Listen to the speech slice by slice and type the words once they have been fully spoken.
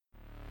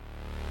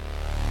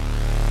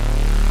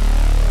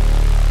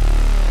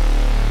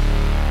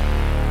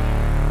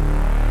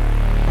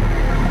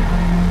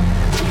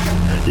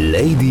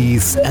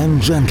Ladies and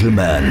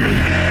gentlemen,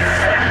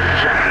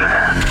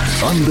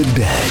 on the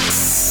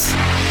decks,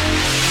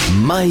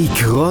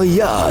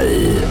 MikeRoyal,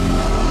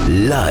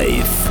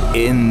 live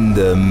in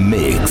the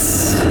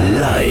mix,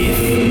 live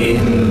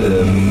in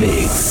the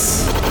mix.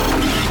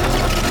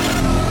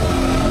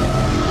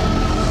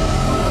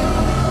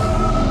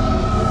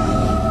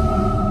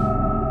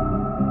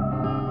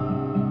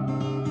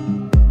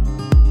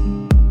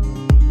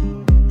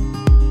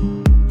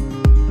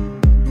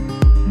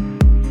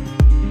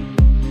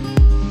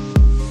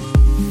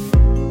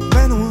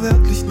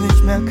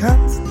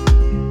 Kannst,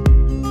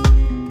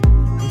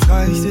 dann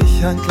trage ich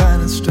dich ein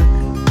kleines Stück.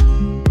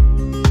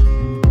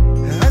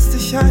 Reiß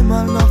dich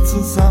einmal noch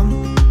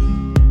zusammen.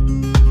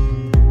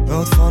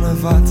 Dort vorne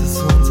wartet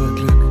unser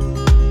Glück.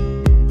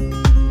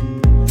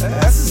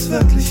 Es ist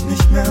wirklich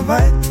nicht mehr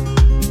weit.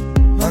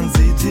 Man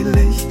sieht die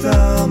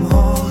Lichter am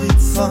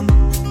Horizont.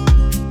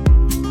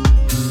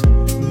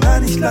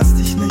 Nein, ich lass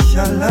dich nicht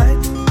allein.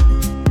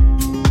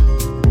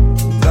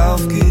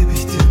 Darauf gebe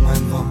ich dir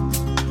mein Wort.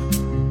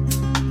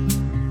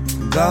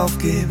 Darauf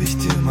gebe ich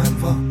dir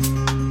mein Wort.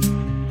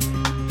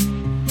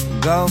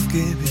 Darauf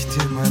gebe ich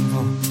dir mein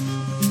Wort.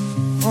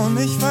 Und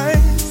ich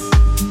weiß,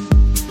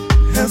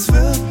 es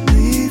wird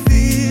nie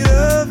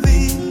wieder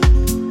wie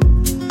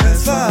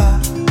es war.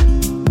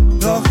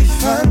 Doch ich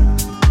fang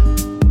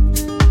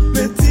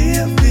mit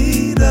dir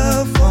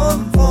wieder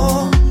von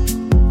vorne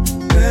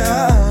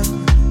an.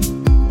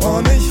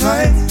 Und ich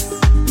weiß,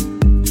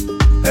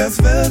 es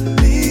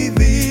wird nie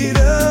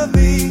wieder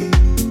wie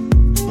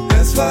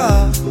es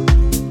war.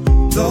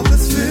 Doch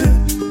es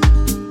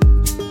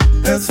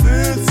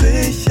fühlt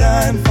sich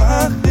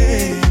einfach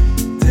richtig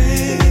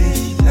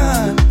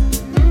an.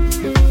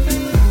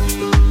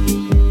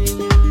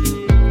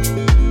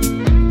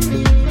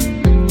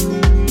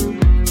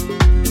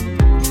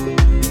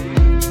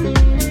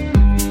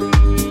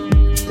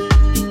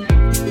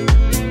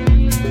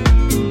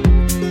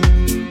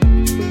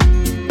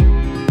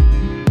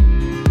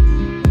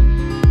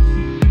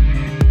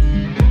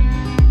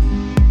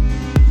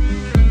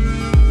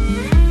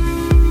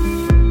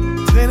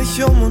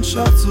 Und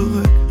schau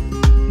zurück.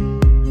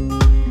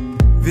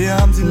 Wir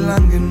haben sie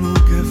lang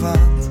genug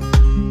gewarnt.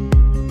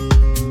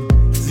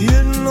 Sie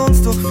hielten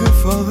uns doch für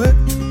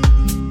verrückt.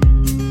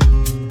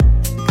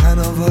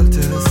 Keiner wollte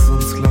es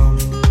uns glauben.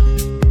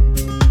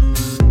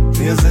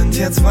 Wir sind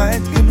jetzt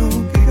weit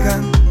genug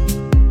gegangen.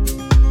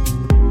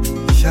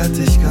 Ich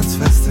halte dich ganz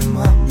fest im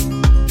Arm.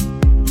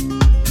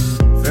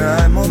 Für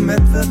einen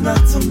Moment wird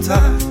Nacht zum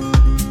Tag.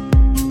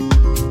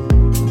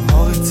 Am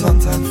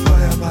Horizont ein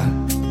Feuerball.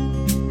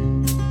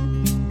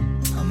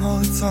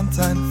 Horizont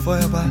ein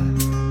Feuerball.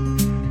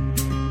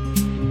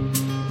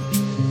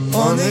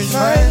 Und ich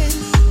weiß,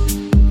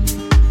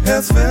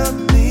 es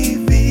wird nie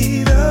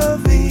wieder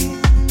wie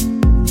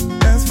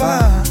es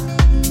war.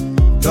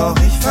 Doch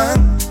ich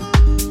fang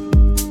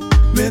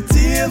mit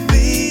dir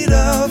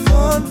wieder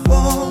von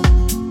vorne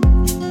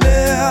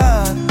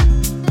an.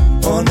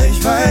 Und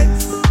ich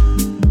weiß,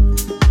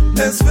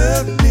 es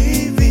wird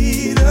nie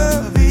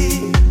wieder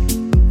wie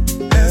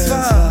es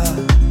war.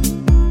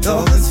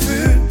 Doch es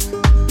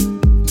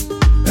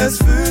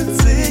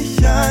fühlt sich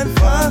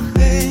einfach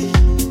richtig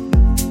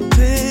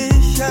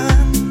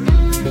an.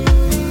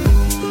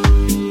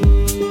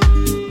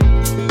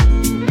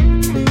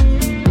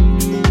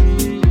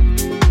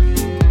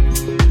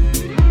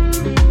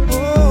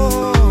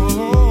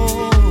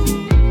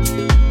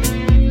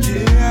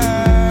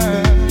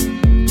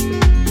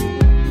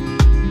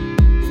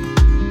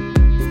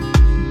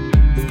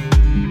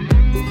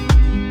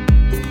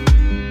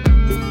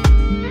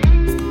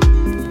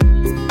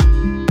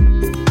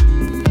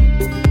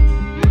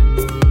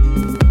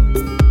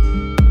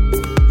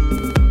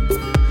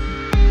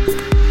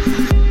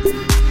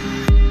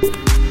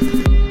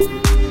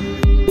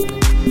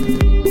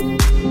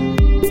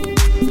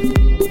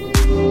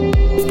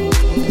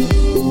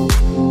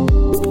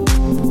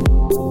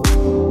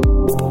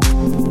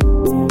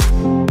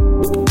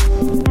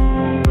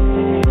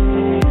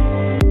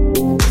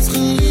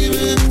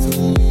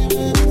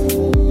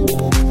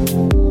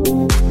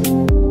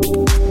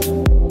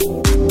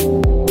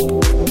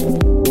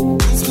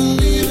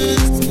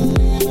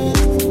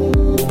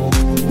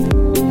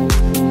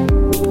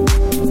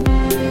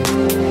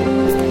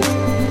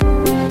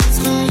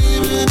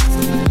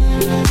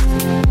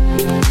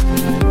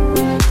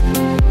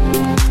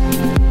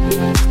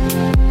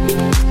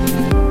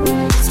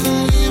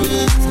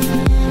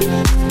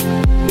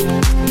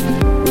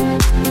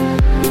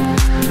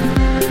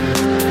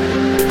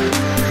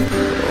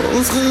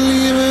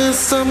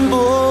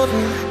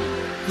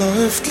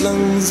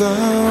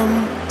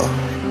 Langsam aus.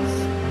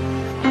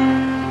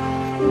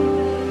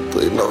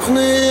 Dreht noch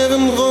eine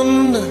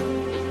Ehrenrunde,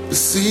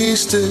 bis sie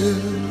still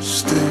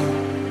steht.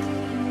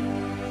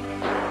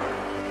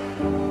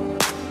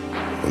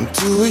 Und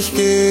du, ich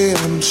geh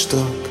am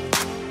Stock,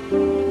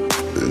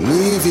 will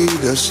nie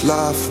wieder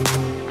schlafen,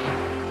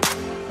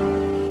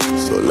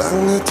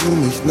 solange du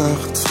mich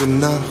Nacht für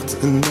Nacht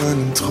in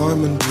meinen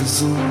Träumen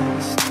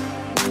besuchst.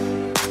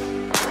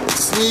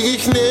 Es Jetzt lieg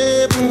ich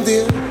neben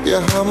dir,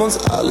 wir haben uns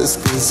alles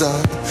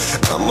gesagt,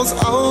 haben uns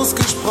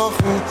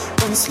ausgesprochen,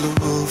 uns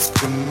Luft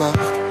gemacht.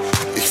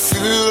 Ich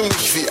fühl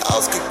mich wie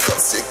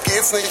ausgekotzt, dir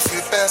geht's nicht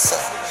viel besser,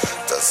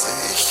 da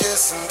seh ich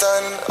es in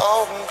deinen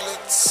Augen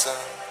glitzern.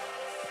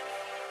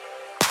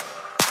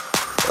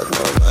 Sag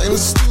mal,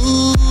 meinst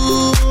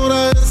du,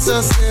 oder ist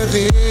das der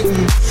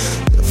Regen,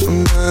 der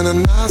von deiner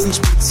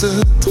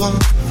Nasenspitze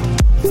tropft?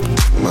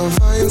 Mal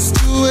weinst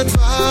du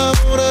etwa,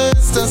 oder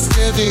ist das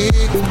der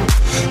Regen,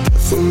 der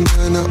von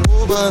deiner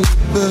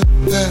Oberlippe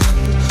perlt?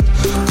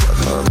 Sag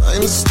mal,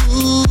 meinst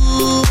du,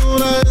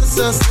 oder ist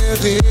das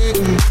der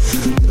Regen,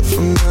 der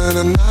von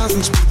deiner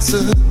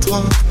Nasenspitze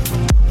tropft?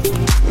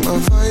 Mal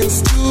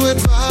weinst du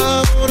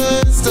etwa,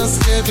 oder ist das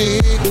der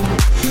Regen,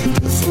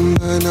 der von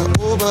deiner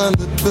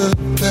Oberlippe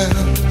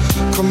perlt?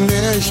 Komm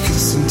her, ich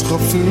küsse den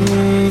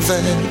Tropfen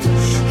weg,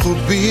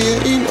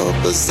 probier ihn,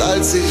 ob es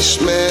salzig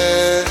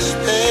schmeckt.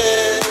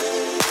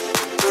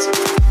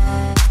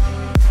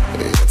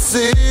 Jetzt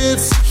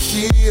sitz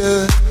ich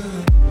hier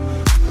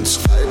und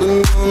schreibe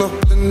nur noch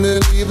blinde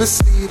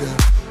Liebeslieder.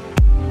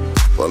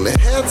 Von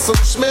Herz und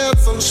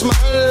Schmerz und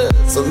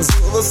Schmalz und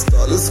sowas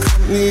Tolles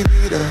kommt nie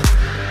wieder.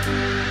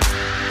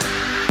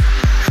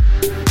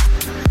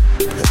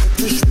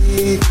 Hätte ich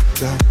nie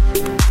gedacht,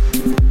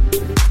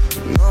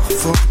 noch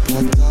vor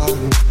ein paar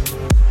Tagen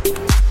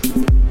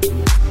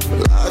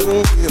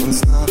lagen wir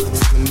uns Nacht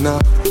für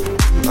Nacht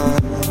im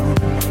Arm.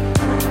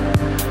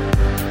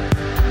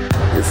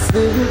 Jetzt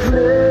lieg ich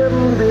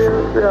neben dir,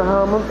 wir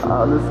haben uns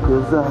alles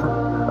gesagt,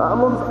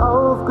 haben uns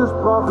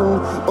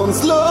ausgesprochen,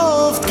 uns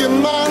Luft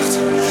gemacht.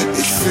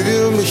 Ich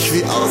fühl mich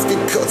wie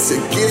ausgekotzt,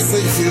 dir geht's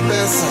nicht viel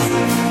besser,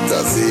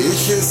 da seh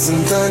ich es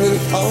in deinen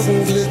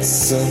Augen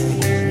glitzern.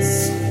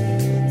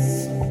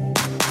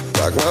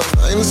 Sag mal,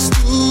 meinst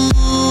du,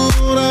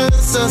 oder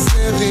ist das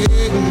der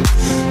Regen,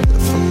 der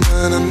von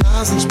deiner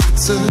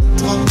Nasenspitze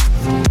tropft?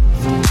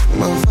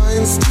 Mal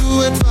weinst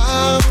du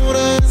etwa,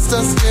 oder ist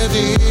das der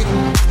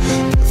Regen,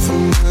 der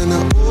von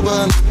deiner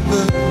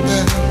Oberlippe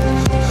perlt?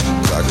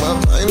 Sag mal,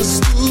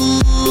 meinst du,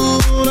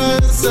 oder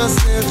ist das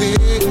der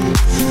Regen,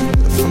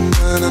 der von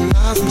deiner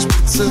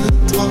Nasenspitze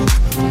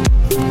tropft?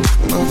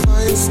 Mal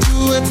weinst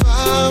du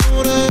etwa,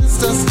 oder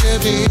ist das der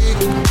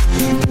Regen,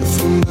 der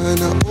von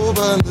deiner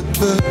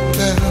Oberlippe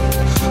perlt?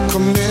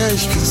 Komm her,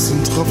 ich küsse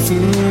den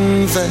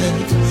Tropfen weg,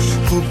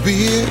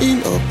 probier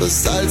ihn, ob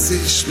es salzig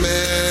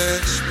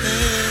schmeckt.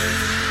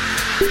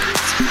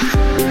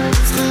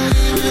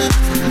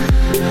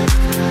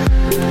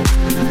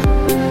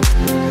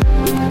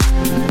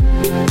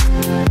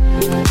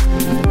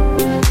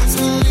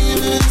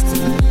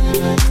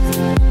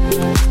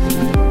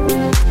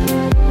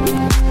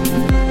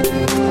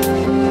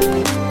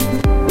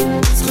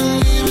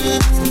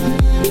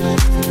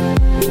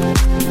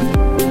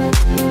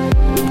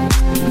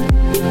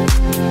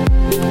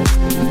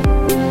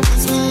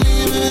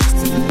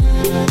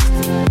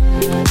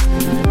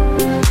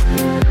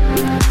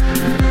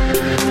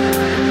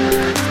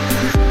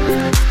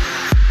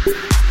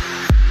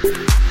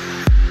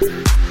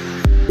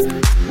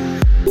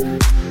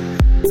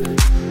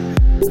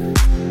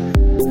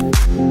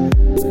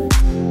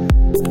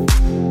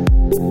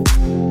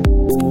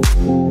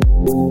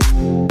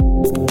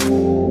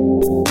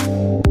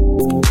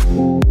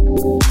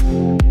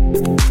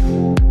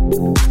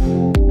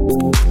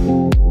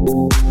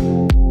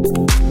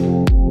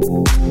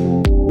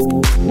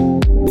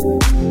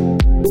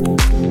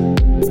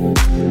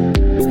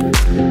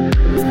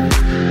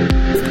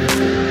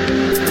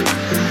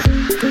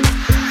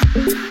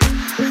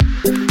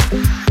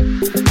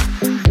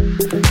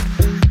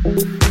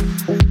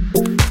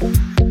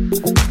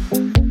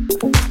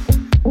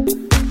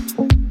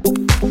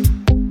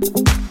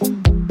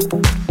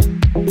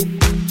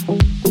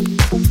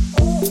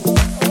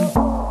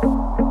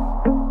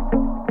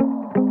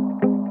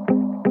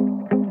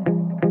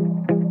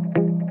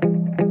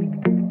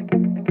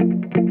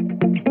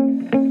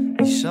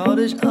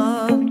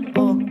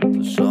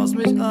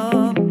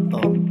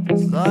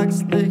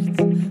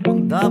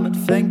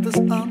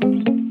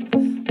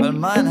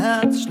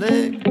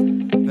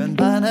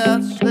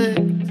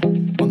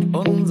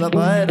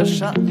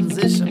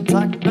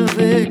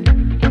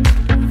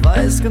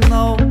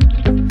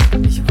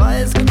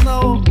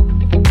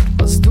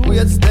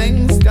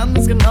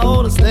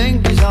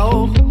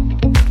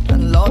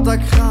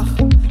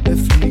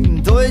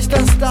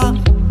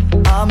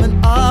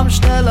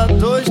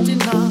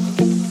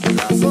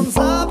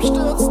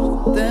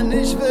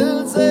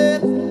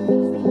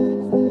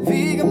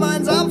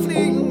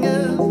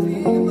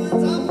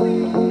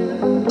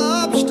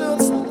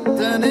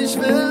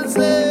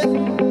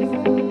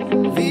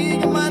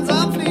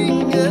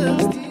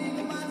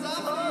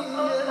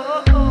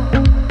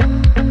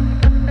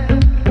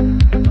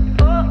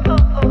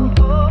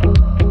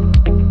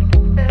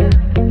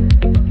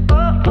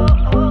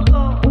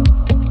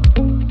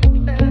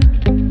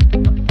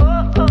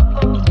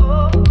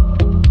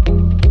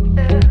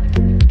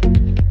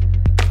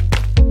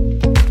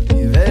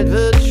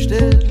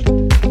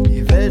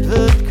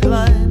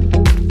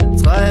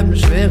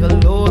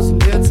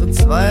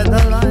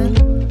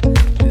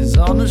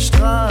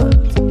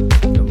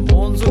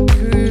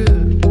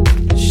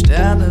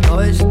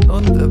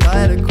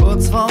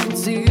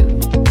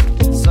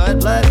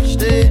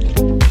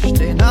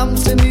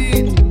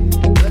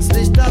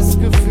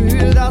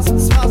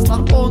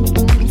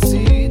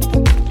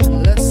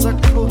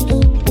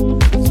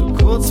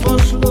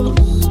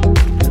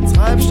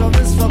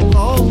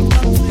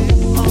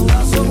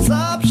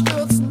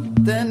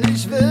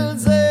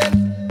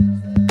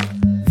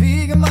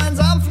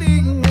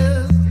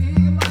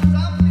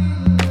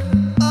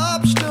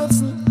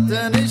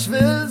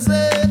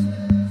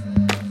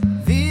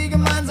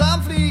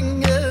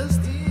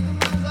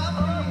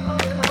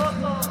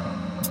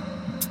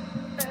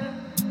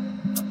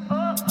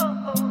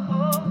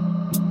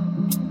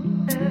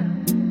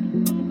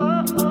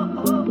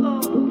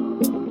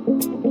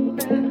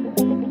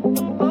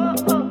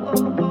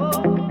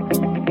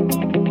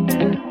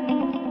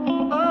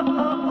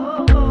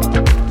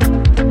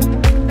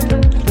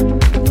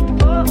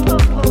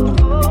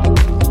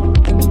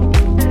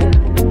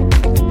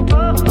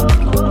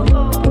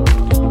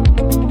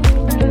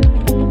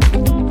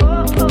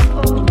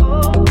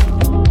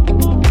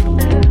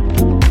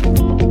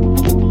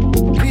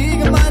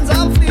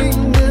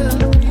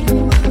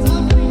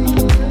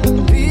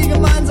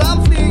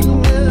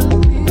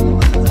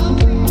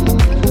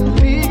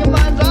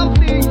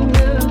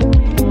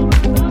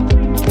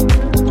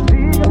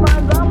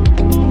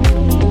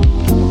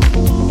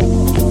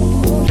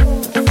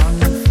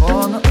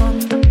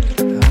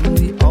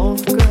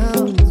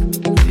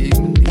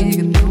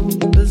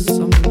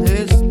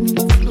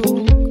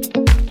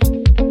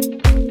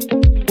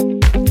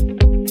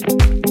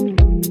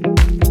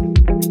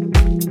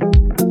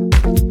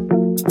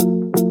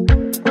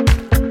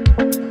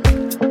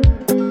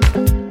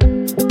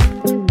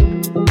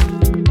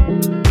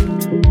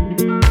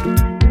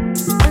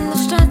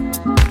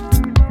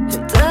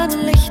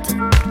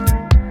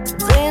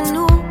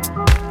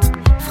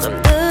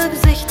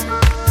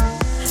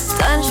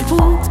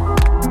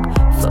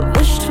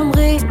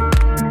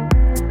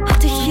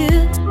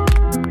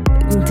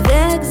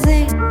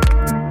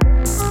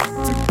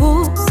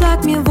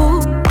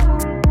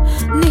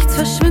 Nichts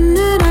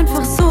verschwindet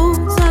einfach so,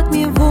 sag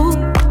mir wo.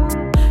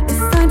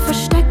 Ist ein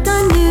Versteck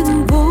dein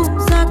Nirgendwo,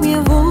 sag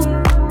mir wo.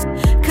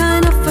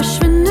 Keiner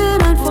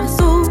verschwindet einfach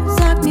so,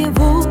 sag mir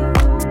wo.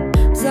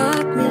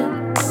 Sag mir,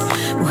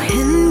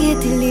 wohin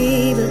geht die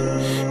Liebe,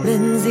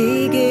 wenn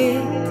sie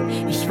geht?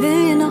 Ich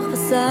will dir noch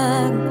was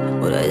sagen,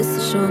 oder ist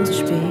es schon zu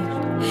spät?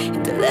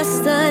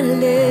 Hinterlässt eine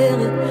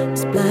Leere,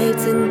 was bleibt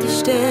sind die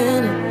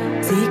Sterne,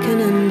 sie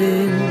kennen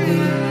den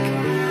Weg.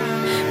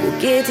 Wo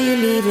geht die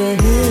Liebe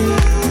hin?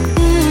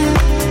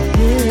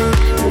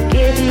 Wo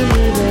geht die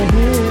Liebe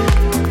hin?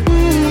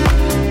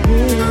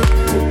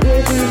 Wo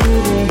geht die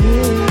Liebe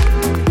hin?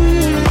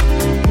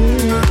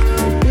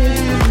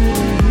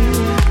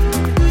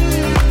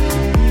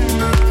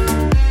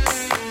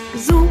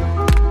 Such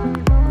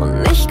und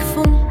nicht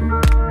gefunden,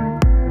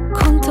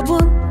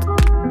 kunterbunt,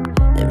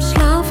 im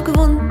Schlaf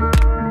gewunden,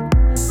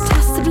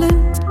 Taste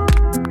blind,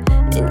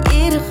 in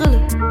jede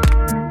Rille,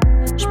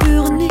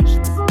 spüre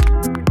nichts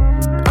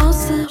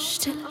außer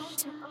Stille.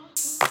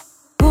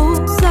 Wo,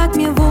 sag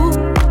mir wo,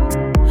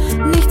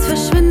 nichts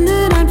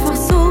verschwindet einfach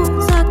so,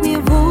 sag mir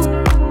wo.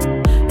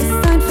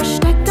 Ist ein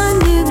Versteck ein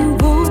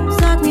Nirgendwo,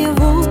 sag mir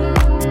wo.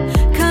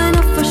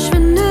 Keiner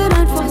verschwindet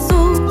einfach so,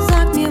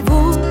 sag mir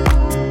wo.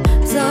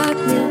 Sag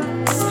mir,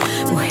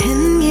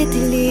 wohin geht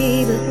die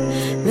Liebe,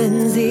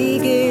 wenn sie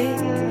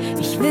geht?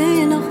 Ich will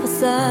dir noch was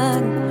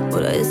sagen,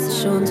 oder ist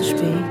es schon zu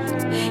spät?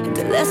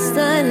 Hinterlässt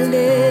eine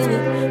Leere,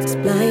 was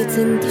bleibt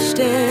sind die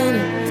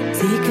Sterne,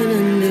 sie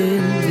kennen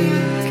den Weg.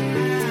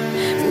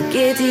 Wo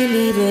geht die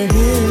Liebe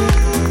hin?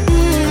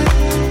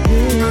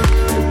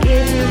 Wo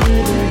geht die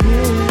Liebe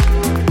hin?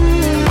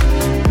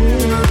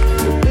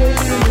 Wo geht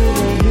die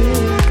Liebe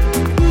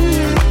hin?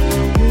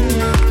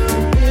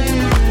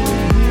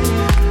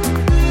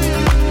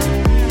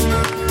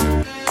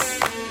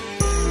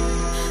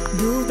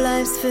 Du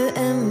bleibst für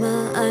immer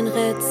ein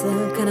Rätsel,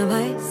 keiner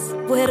weiß,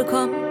 woher du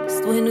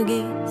kommst, wohin du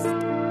gehst.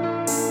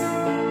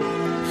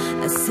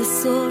 Es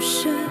ist so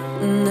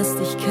schön, dass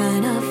dich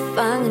keiner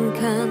fangen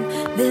kann,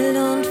 wild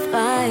und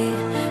frei,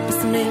 bis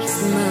zum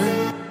nächsten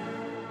Mal.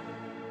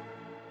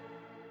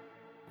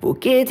 Wo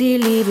geht die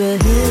Liebe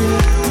hin?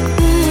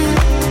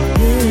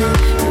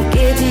 Wo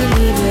geht die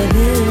Liebe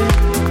hin?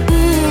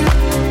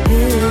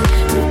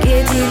 Wo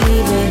geht die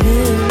Liebe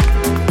hin?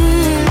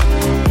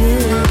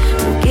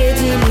 Wo geht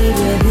die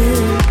Liebe hin?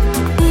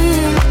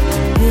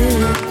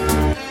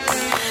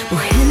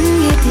 Wohin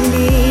geht die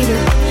Liebe,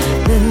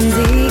 wenn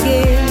sie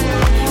geht?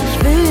 Ich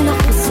will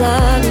noch was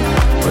sagen,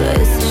 oder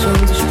ist es schon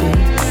zu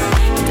spät?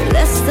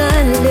 Hinterlässt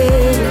eine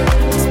Leere,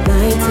 was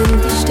bleibt sind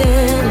die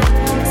Sterne,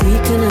 sie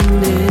kennen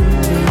den Weg.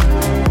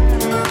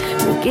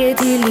 Wo geht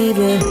die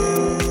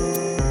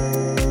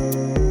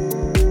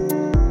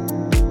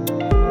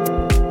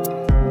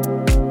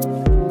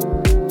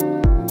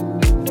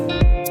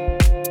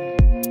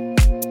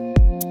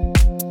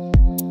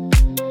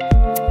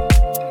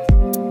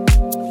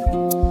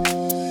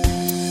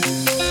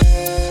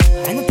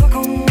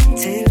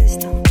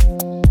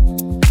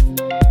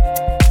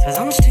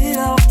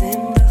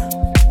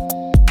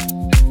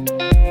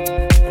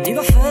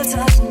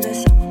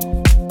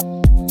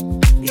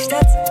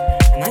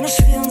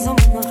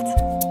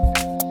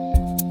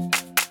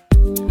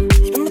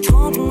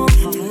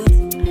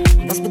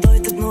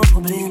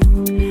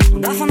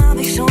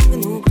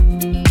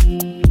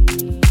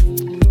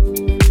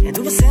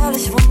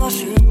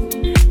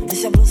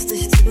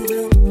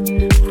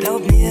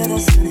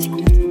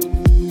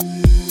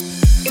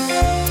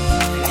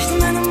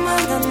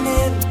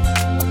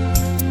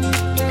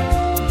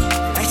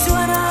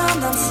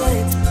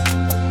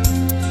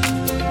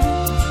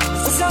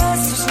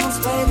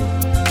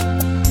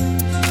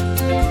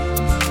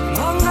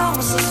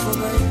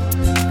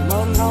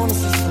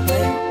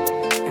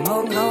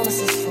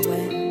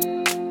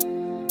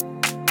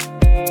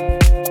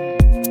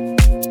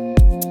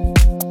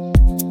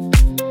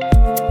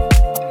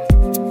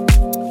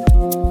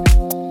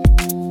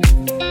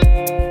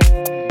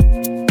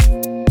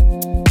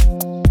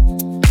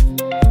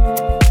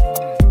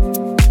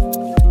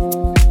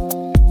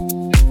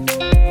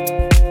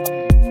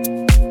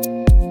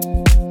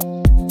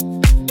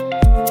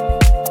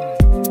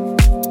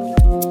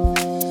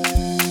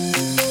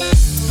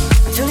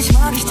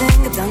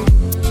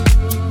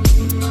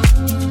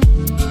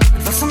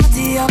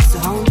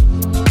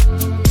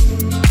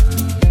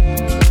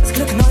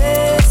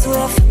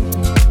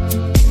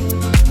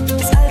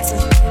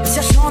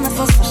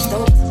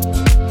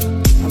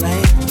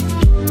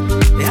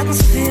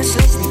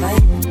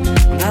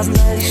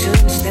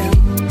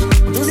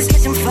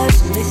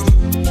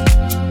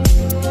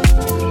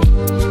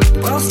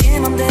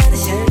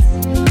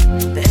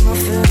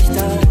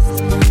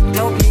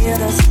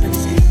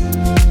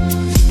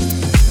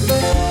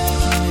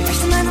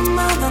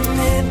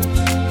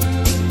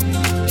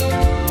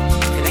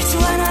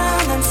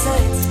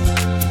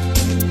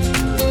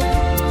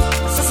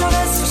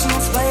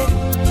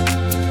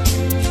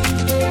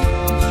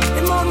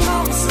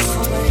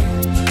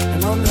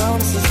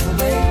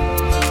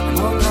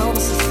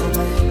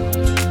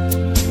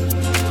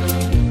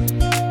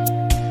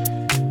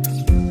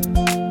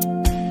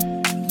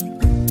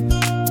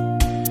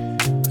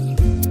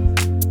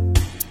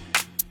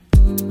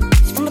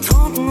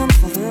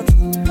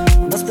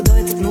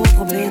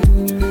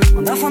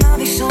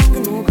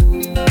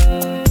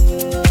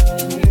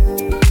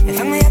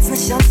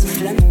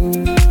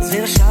schlimm, es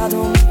wäre schade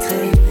um die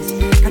Tränen.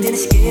 Ich kann dir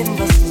nicht geben,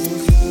 was du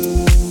suchst.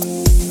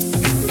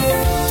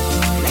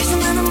 Vielleicht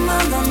in einem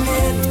anderen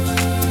Leben,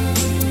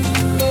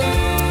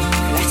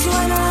 vielleicht zu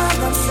einer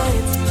anderen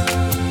Zeit.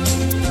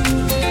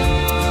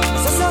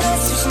 Was ist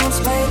alles zwischen uns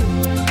beiden?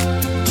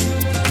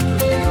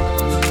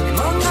 Im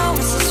Morgenraum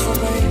ist es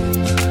vorbei.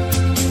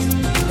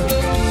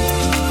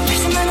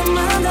 Vielleicht in einem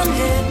anderen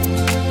Leben,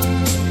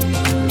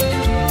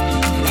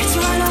 vielleicht zu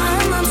einer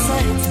anderen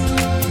Zeit.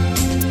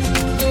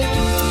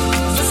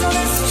 Was ist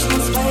alles zwischen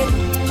uns beiden?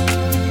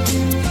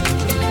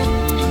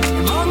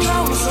 Im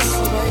Morgenraum ist es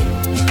vorbei.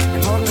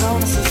 Im Morgenraum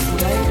ist es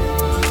vorbei.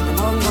 Im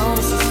Morgenraum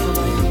ist es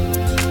vorbei.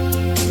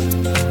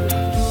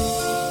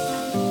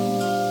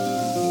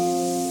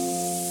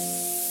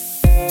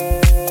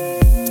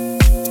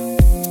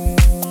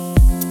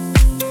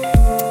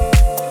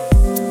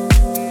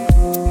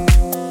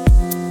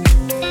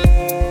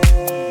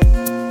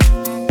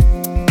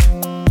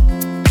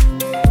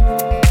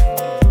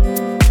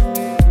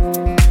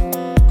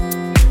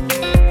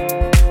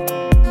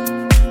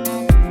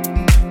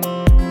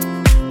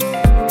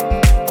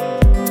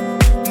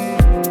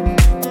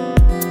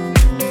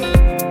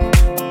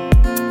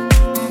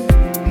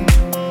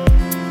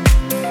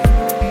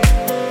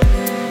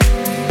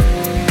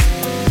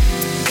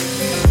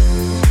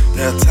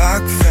 Der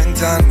Tag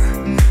fängt an,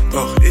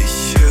 doch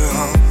ich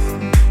höre auf.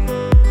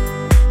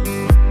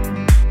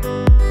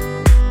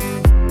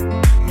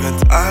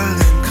 Mit all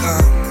dem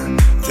Kram,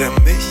 der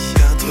mich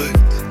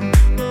erdrückt.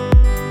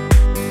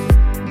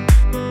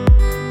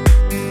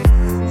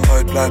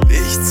 Heute bleib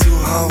ich zu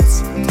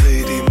Haus,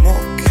 dreh die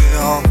Mucke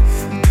auf.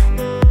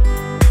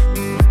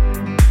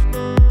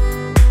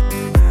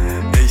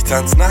 Ich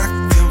tanz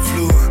nackt im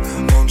Flur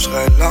und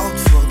schrei laut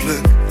vor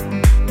Glück.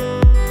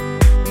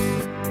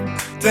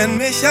 Denn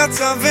mich hat's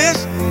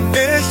erwischt,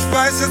 ich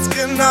weiß jetzt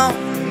genau,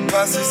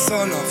 was ich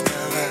soll auf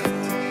der Welt.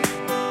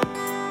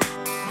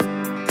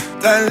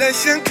 Dein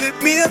Lächeln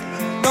klebt mir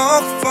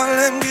noch voll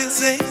im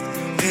Gesicht,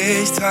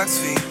 ich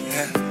trag's wie ein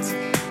Held.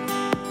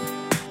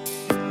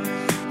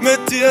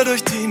 Mit dir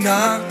durch die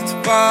Nacht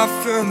war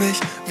für mich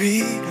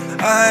wie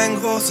ein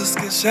großes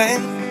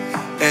Geschenk,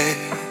 ey.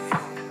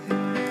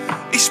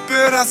 Ich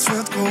spür, das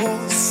wird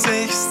groß,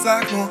 ich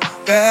sag nur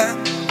Bam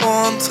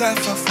und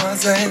Treffer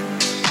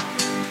versenkt.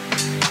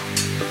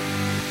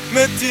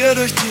 Mit dir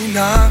durch die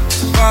Nacht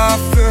war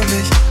für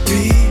mich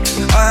wie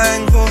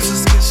ein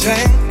großes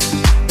Geschenk,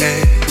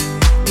 ey.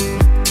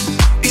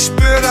 Ich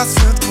spür, das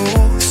wird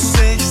groß,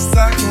 ich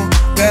sag nur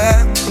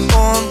Bam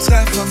und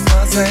Treffer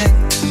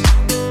versenkt.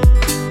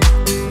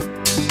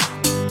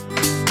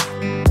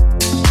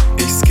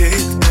 Ich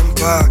skate im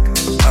Park,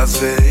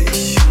 als wär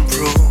ich ein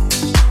Pro.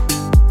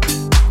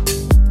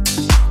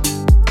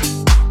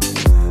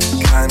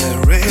 Keine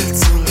Rail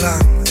zu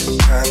lang,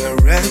 keine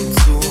Ramp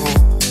zu hoch.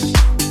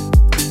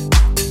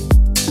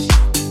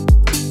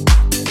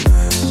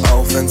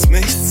 Auch wenn's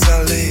mich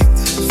zerlegt,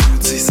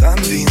 fühlt sich's an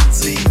wie ein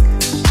Sieg.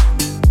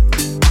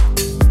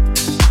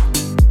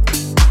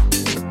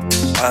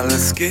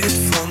 Alles geht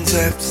von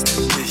selbst,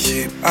 ich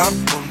heb ab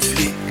und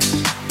flieg.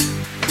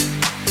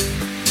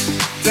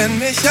 Denn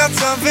mich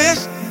hat's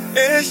erwischt,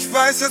 ich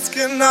weiß jetzt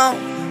genau,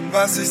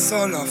 was ich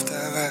soll auf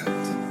der Welt.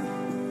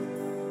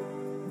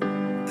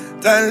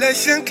 Dein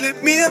Lächeln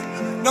klebt mir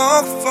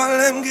noch voll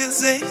im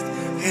Gesicht,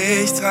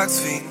 ich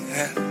trag's wie ein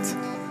Held.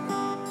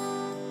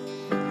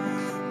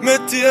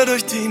 Mit dir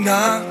durch die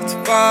Nacht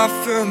war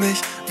für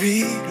mich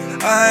wie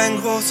ein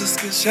großes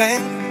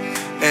Geschenk,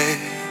 ey.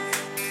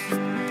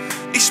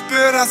 Ich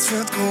spür, das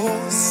wird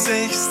groß,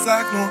 ich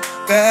sag nur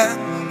Bam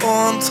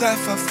und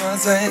Treffer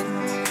versenkt.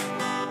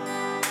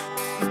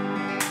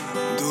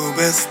 Du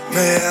bist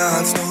mehr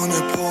als nur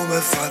eine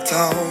Probe,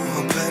 vertrau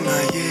und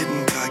brenne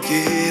jeden Tag,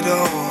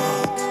 jeder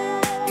Ort.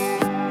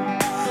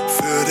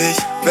 Für dich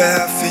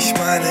werf ich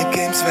meine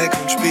Games weg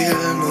und spiel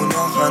nur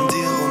noch an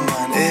dir um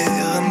mein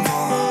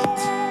Ehrenwort.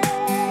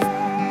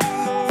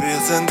 Wir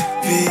sind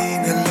wie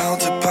eine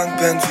laute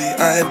Punkband, wie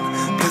ein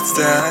Blitz,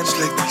 der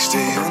einschlägt, ich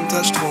steh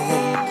unter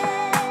Strom.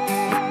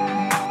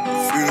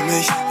 Fühl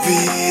mich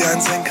wie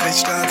ein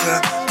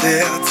Senkrechtstarter,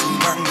 der zu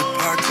lang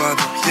geparkt war,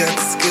 doch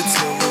jetzt geht's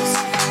los.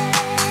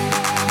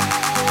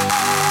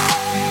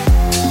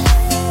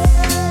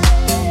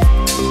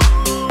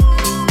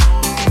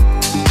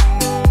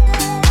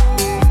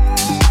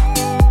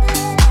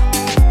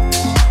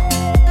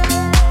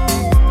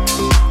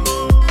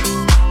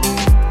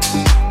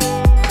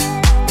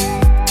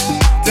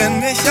 Denn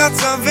mich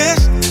hat's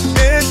erwischt,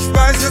 ich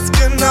weiß jetzt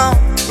genau,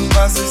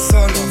 was ich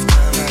soll auf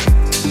der Welt.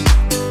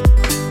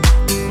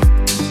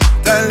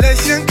 Dein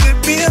Lächeln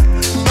klebt mir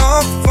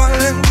noch voll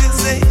im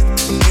Gesicht,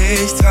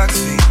 ich trag's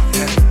wie ein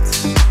Held.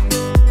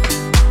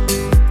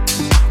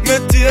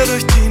 Mit dir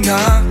durch die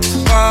Nacht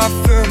war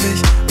für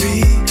mich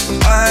wie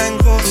ein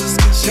großes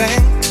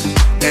Geschenk,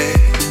 ey.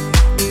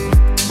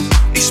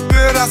 Ich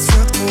spür, das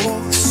wird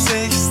groß,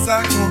 ich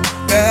sag nur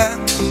Bam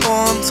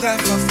und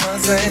Treffer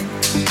versenkt.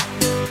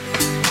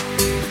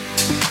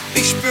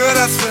 Ich spür,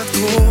 das wird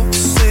groß,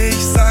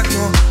 ich sag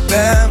nur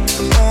Bam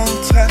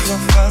und Treffer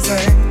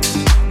versenkt.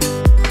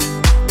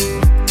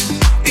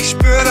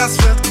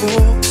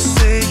 groß,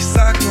 ich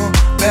sag nur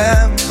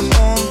Bam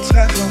und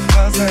Treffer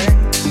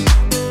versenkt.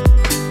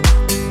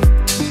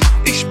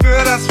 Ich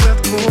spür, das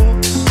wird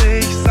groß,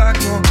 ich sag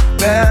nur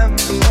Bam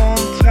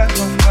und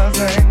Treffer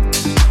versenkt.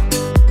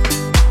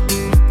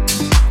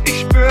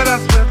 Ich spür,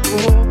 das wird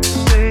groß,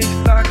 ich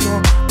sag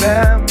nur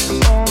Bam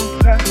und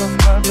Treffer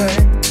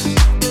versenkt.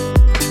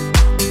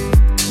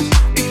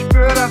 Ich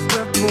spür, das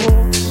wird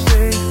groß,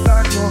 ich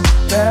sag nur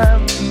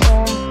Bam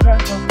und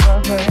Treffer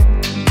versenkt.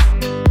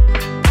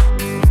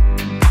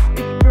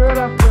 Ich spür,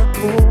 das wird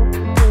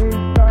groß, ich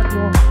sag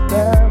nur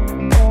Bam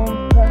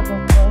und Treffer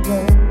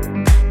versenkt.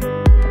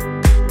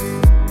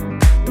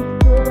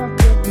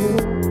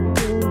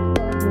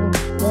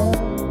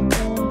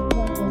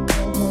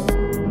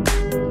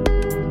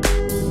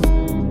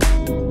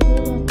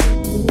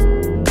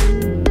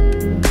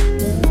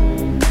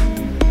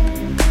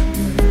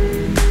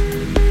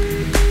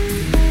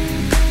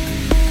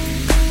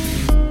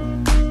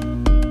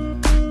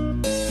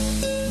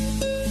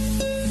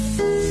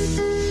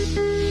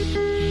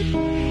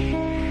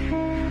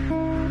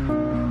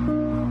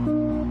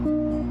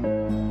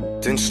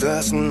 Den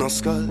Straßen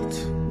aus Gold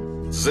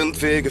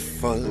sind wir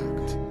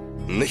gefolgt,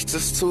 nichts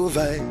ist zu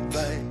weit.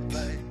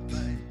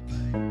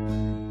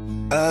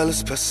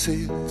 Alles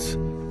passiert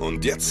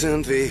und jetzt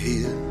sind wir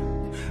hier,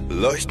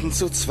 leuchten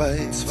zu zweit.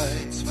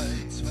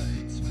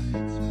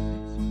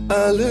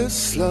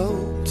 Alles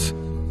laut,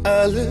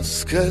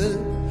 alles grell,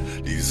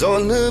 die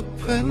Sonne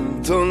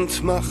brennt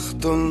und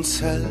macht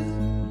uns hell,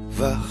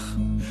 wach,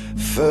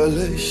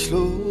 völlig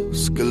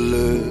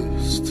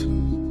losgelöst.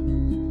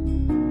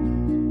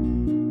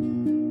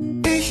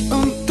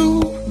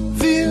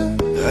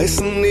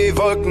 Reißen die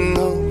Wolken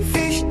auf,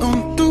 ich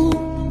und du,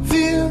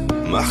 wir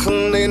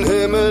machen den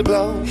Himmel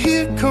blau.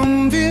 Hier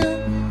kommen wir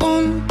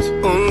und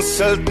uns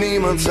hält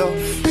niemand auf.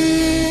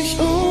 Ich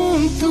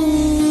und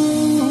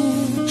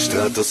du,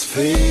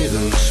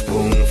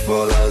 Stratosphärensprung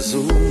voller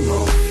Zoom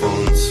auf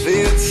uns.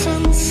 Wir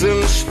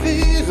tanzen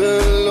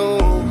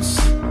schwerelos,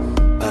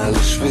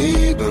 alle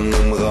schweben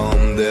im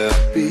Raum, der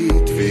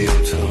Beat wie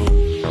im Traum.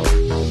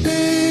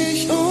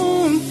 Ich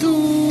und du.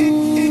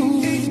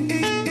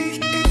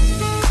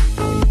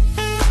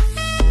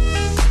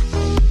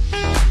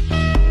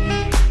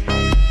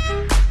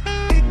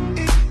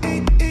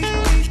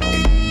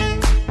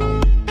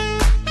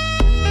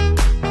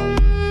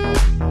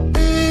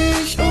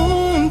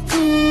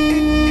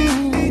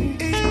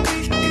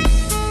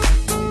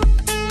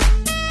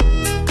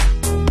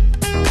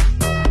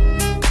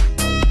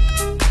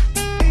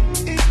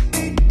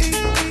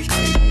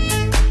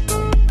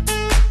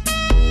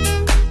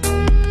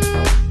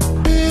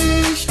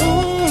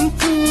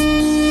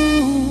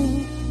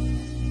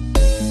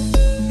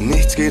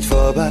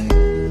 Vorbei,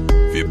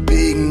 wir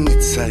biegen die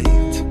Zeit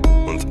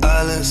und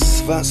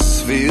alles,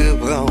 was wir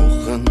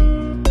brauchen,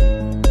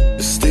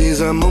 ist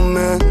dieser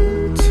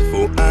Moment,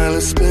 wo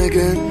alles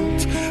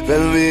beginnt,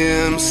 wenn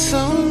wir im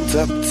Sound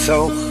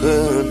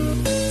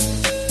abtauchen.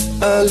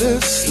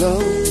 Alles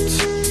laut,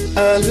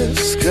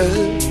 alles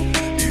grell,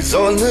 die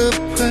Sonne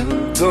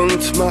brennt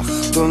und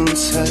macht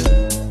uns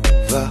hell,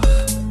 wach,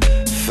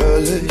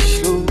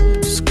 völlig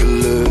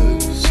losgelöst.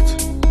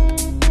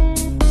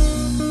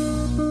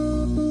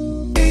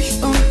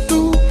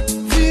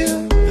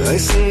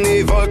 Reißen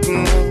die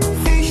Wolken auf,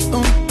 ich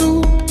und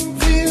du,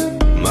 wir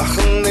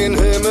machen den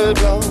Himmel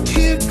blau.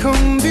 Hier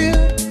kommen wir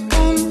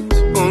und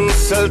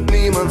uns hält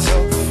niemand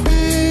auf.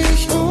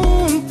 Ich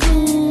und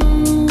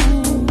du,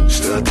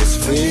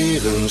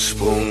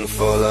 Stratosphärensprung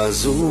voller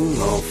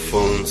Zoom auf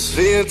uns.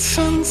 Wir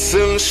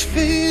tanzen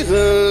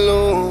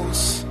schwerelos,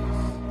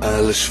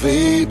 alle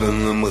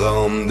schweben im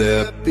Raum,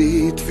 der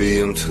Beat wie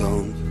im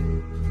Traum.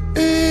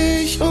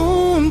 Ich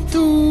und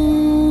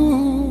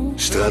du,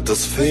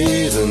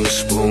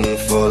 Stratosphärensprung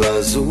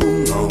voller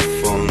Zoom auf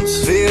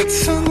uns. Wir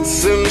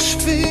tanzen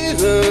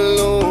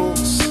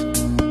schwerelos,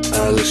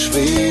 alle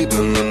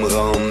schweben im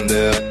Raum,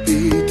 der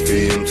Beat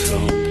wie im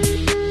Traum.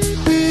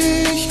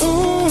 Ich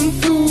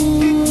und du.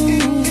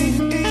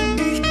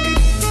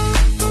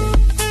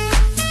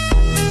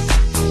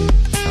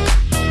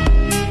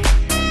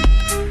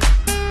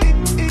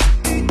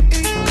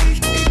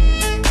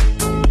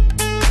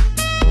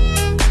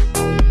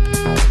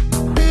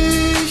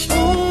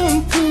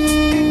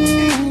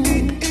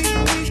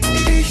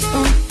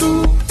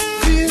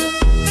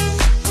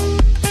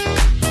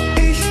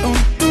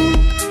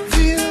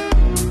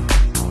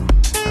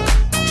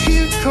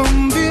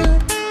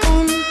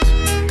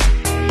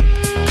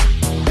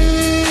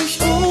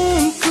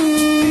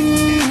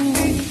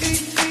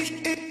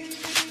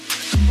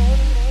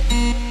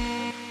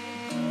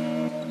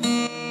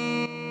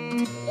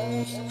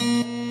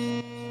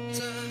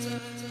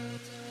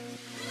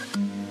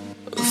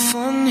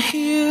 Von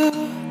hier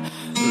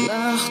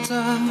nach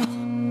da,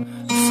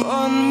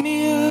 von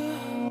mir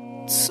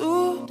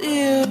zu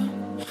dir,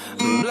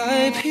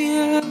 bleib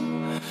hier,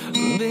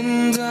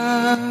 bin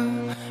da,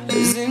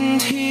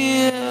 sind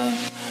hier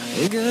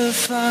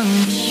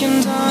gefangen. Ich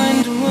in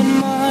dein, du in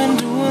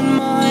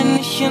mein,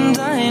 ich in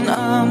dein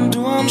Arm,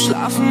 du am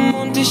Schlafen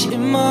und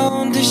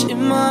und ich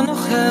immer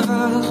noch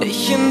hellwach.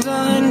 Ich in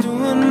dein, du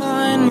in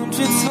mein und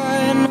wir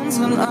zwei in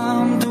unseren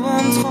Armen. Du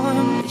am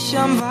Träumen, ich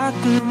am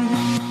Warten.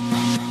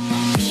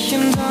 Ich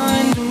in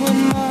dein, du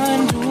in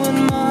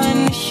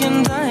mein, ich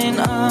in dein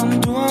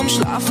Arm. Du am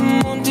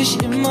Schlafen und ich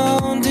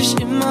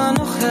immer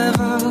noch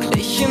hellwach.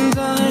 Ich in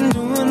dein,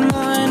 du in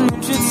mein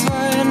und wir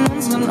zwei in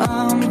unseren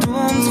Armen. Du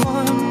am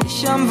Träumen,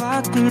 ich am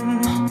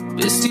Warten.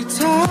 Bis die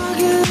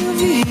Tage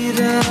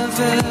wieder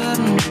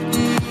werden,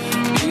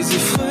 wie sie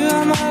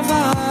früher mal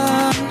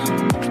waren.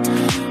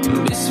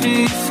 Bis wir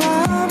die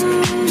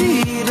Farben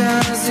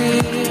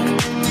wiedersehen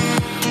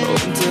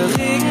und der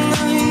Regen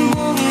einen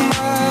Bogen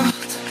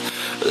macht.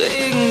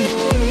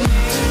 Regenbogen.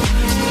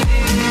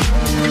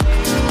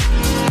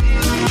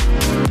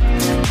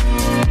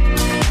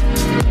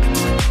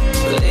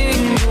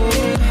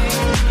 Regenbogen.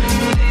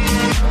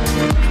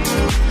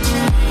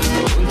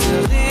 Und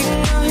der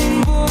Regen einen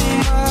Bogen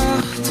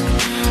macht.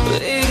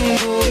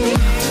 Regenbogen.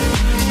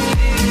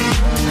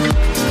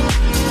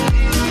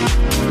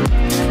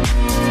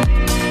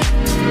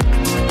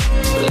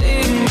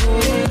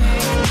 Regenbogen.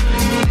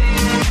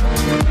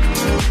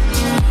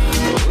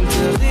 Und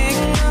der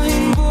Regen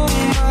einen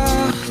Bogen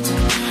macht.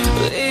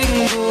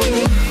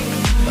 Regenbogen.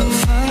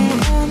 Fang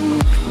an,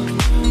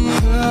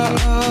 hör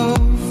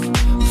auf,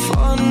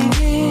 von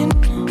gehen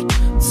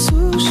zu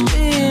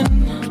stehen.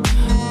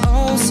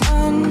 Aus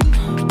an,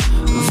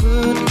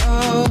 wird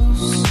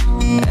aus,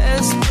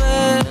 es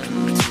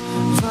brennt,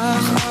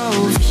 wach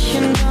auf. Ich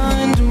in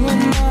dein, du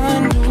in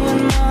mein,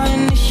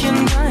 ich in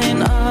dein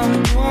Arm.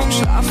 Du am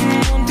Schlafen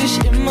und ich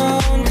immer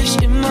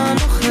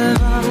noch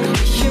hellwach.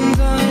 Ich in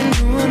dein,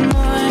 du in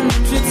mein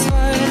und wir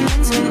zwei in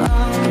unseren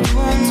Armen. Du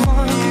am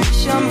Träumen,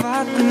 ich am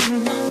Warten.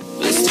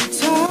 Bis die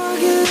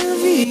Tage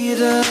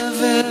wieder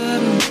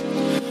werden,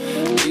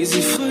 wie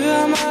sie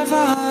früher mal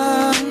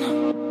waren.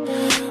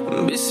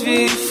 Bis wir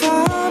die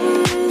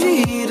Farben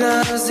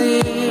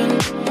wiedersehen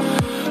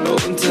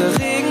und der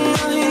Regen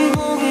einen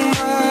Bogen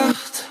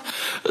macht.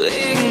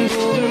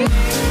 Regenbogen.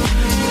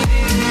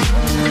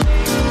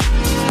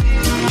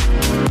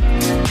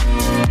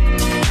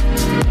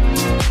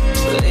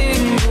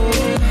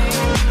 Regenbogen.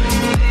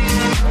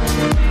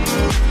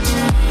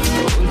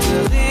 Und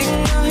der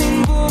Regen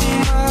einen Bogen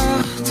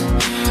macht.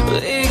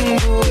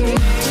 Regenbogen.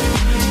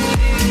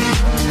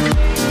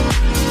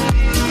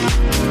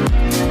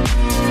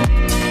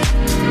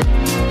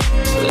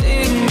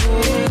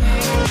 Regenbogen.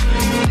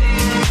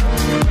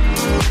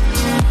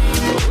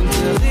 Und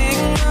der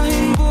Regen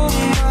einen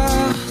Bogen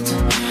macht.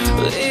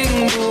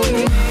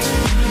 Regenbogen.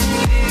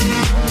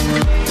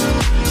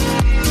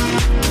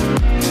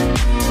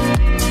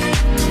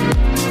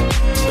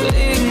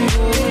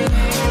 Regenbogen.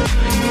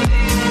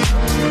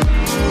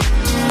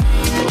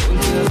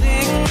 Und der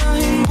Regen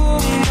einen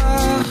Bogen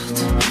macht.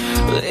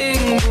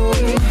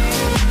 Regenbogen.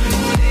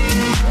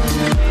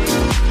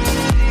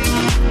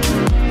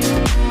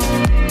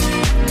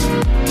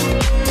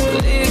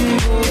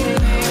 Regenbogen.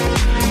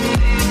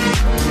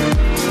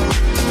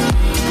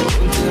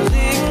 Und der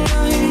Regen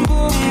einen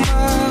Bogen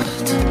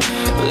macht.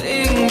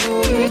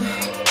 Regenbogen.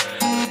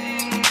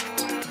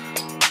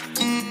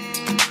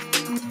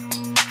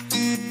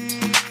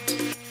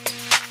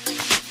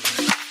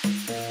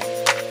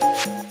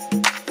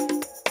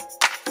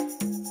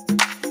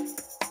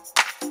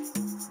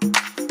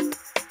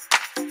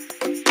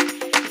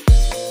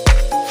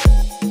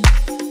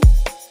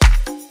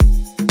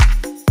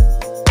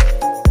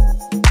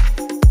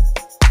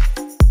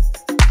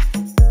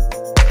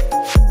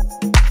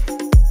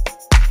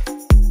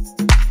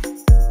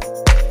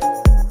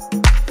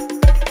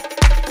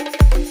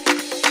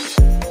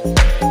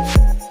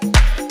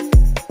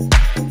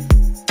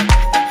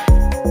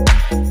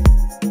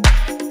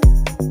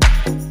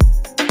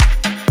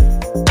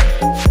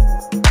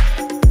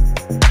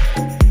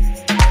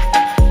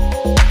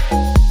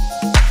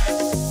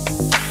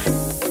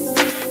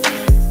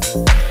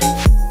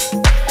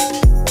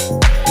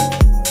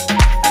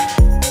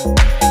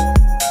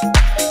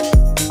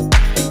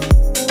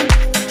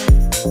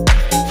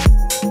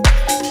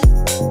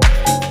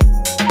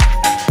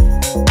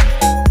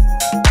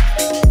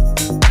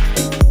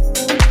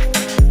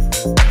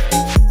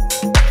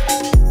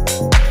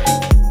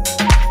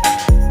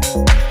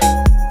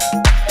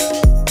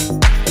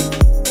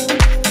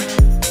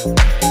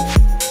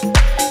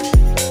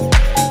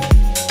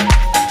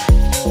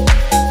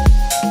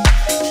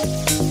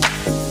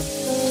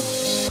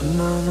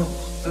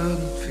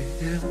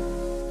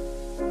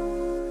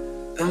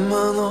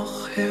 Immer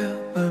noch hier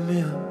bei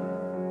mir.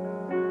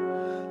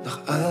 Nach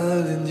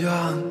all den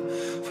Jahren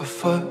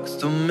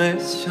verfolgst du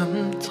mich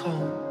im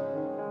Traum.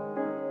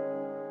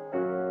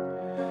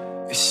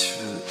 Ich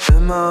will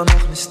immer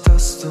noch nicht,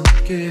 dass du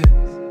gehst.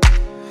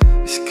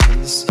 Ich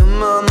kann es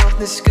immer noch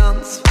nicht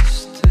ganz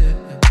verstehen.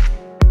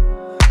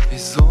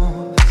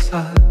 Wieso,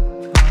 weshalb,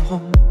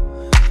 warum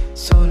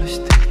soll ich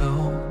dir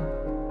glauben?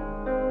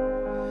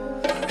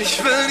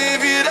 Ich will nie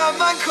wieder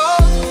mein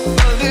Kopf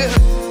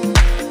verlieren.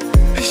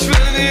 Ich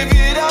will nie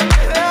wieder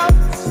mein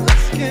Herz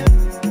riskieren.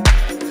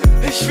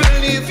 Ich will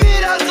nie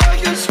wieder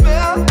solche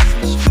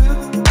Schmerzen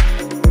spüren.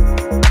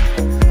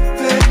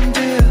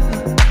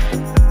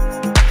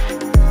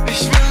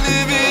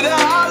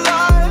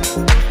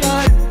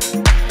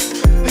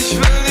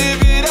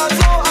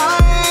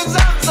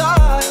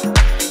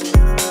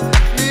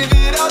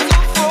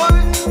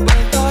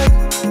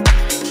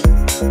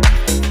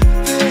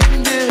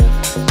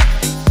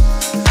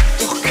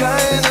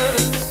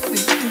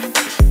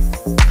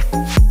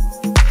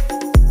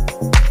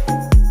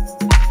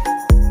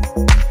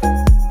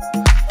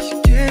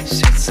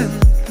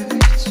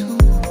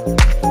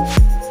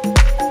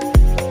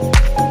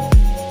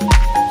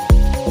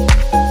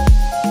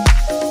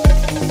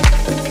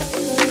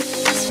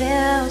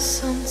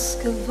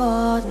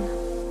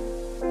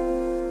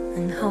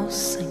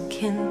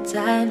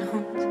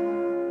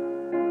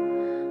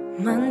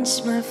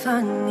 Manchmal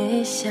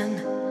fange ich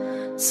an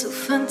zu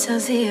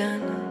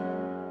fantasieren.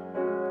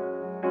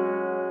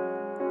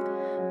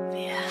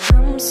 Wir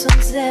haben's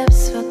uns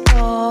selbst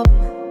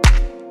verdorben,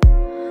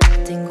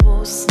 den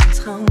großen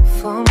Traum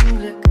vom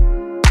Glück.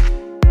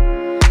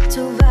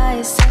 Du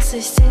weißt, dass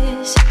ich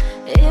dich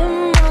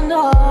immer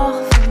noch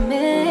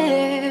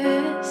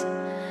vermiss.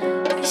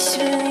 Ich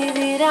will nie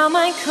wieder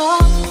mein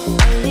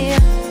Kopf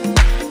verlieren.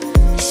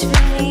 Ich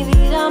will nie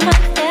wieder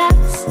mein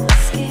Herz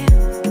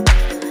riskieren.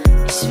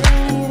 Ich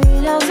will nie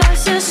wieder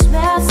solche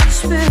Schmerzen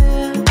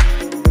spüren.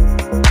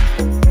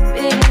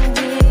 Wegen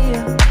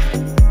dir.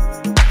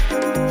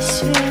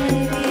 Ich will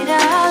nie wieder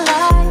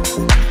allein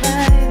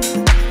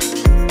bleiben.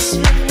 Ich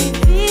will nie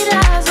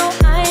wieder so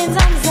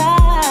einsam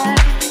sein.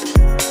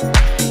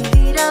 Nie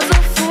wieder so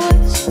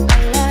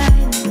furchtbar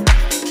allein.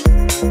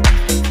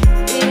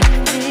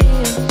 Wegen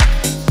dir.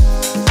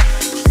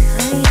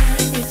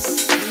 Keiner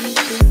ist wie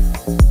du.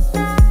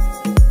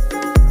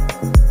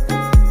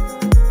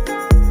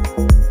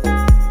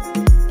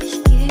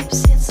 Ich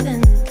geb's jetzt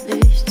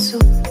endlich zu.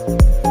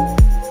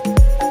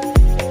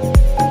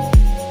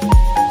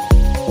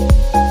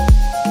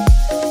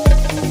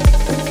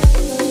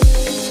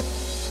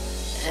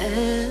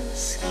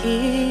 Es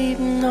gibt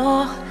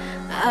noch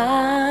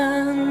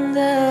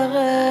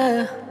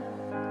andere.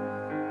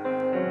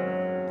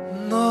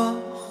 Noch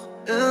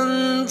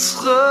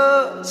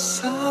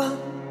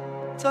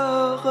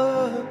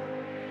interessantere.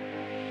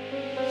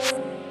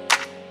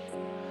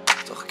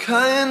 Doch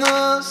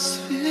keines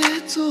wie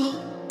du.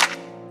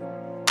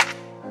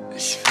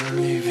 Ich will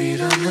nie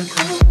wieder mein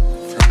Kopf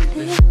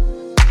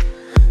verlieren.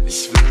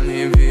 Ich will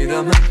nie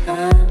wieder mein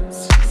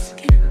Herz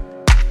riskieren.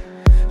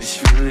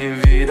 Ich will nie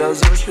wieder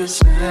solche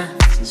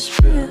Schmerzen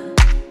spüren.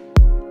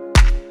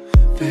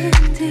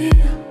 Wegen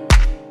dir.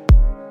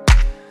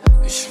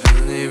 Ich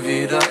will nie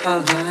wieder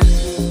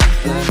allein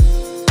bleiben.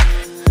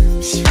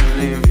 Ich will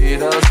nie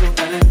wieder so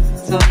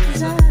einsam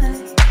sein.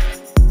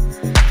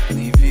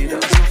 Nie wieder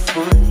so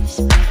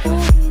furchtbar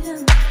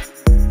leiden.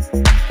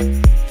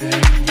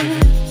 Wegen dir.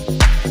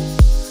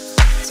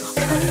 Doch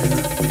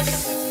keiner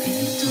ist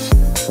wie du.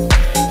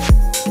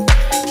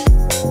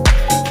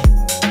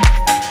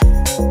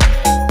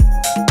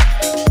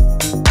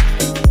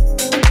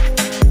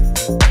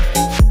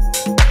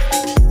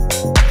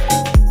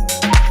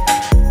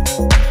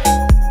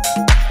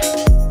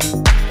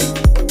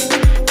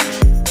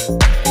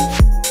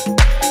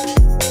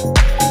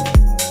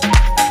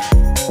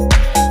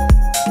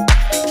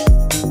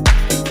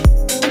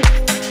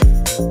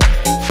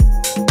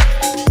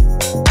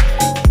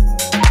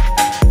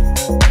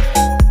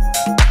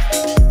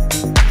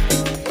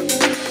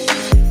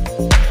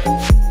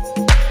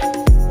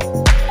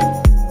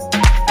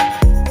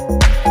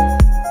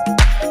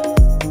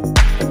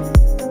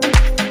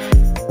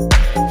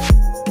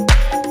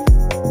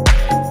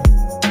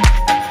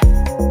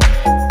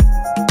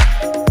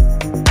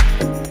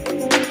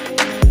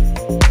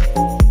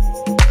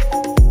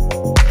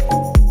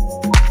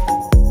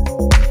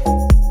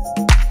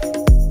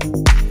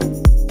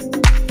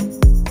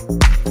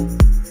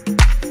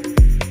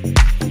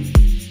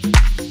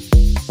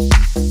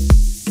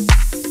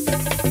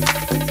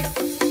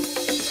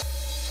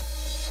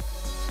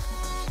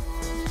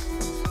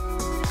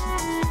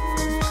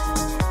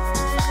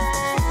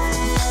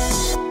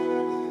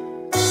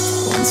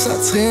 Unter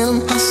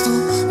Tränen hast du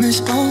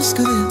mich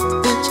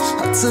ausgewählt. Ich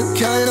hatte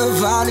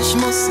keine Wahl, ich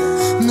musste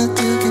mit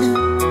dir gehen.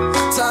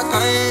 Tag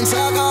ein,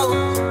 Tag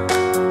aus,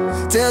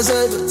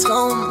 derselbe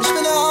Traum, ich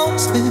bin der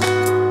Ausweg.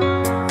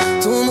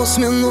 Du musst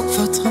mir nur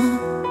vertrauen.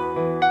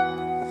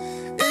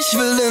 Ich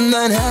will in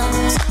dein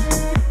Herz.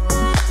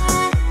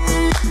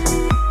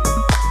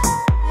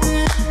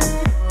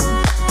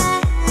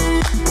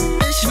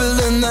 Ich will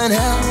in dein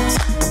Herz.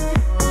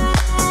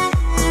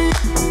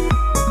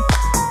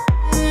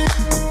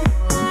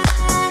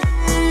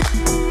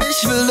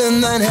 Ich will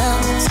in dein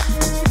Herz.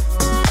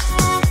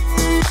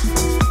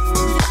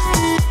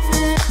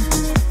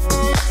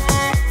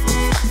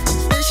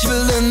 Ich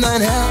will in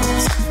dein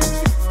Herz.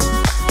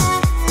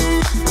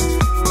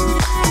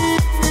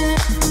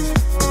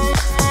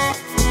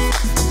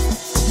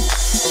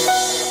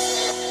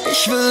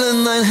 Ich will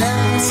in dein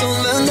Herz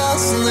und wenn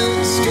das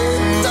nicht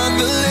geht, dann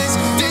will ich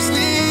dich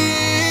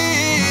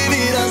nie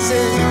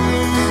wiedersehen.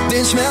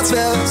 Den Schmerz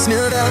wär's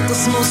mir wert,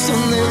 das musst du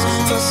nicht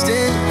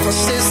verstehen,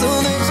 verstehst du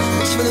nicht?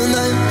 Ich will in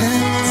dein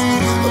Herz,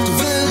 ob du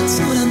willst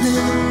oder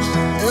nicht,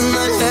 in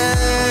dein Herz,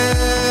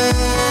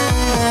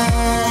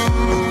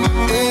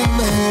 in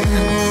mein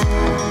Herz,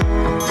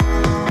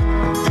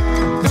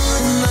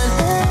 in mein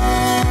Herz.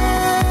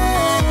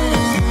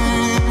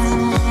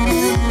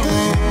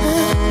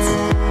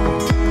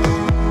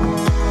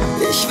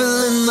 Ich will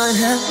in dein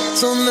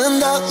Herz und wenn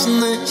das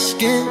nicht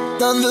geht,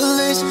 dann will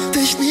ich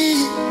dich nie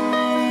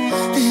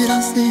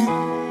wiedersehen,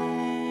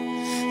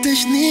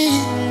 dich nie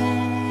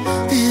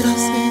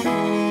wiedersehen.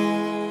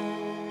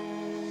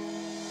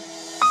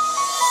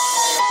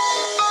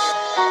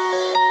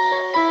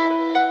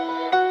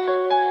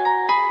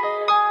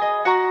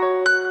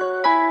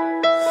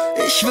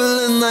 Ich will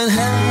in dein Herz.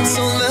 Herz.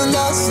 Und wenn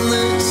das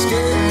nicht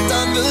geht,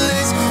 dann will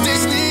ich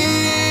dich nie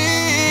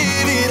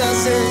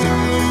wiedersehen.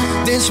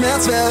 Den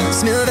Schmerz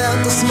wär's mir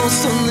wert, das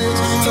musst du nicht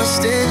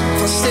verstehen.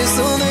 Verstehst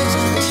du nicht?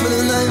 Ich will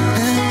in dein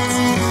Herz,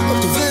 ob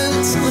du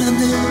willst oder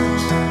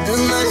nicht.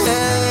 In dein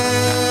Herz.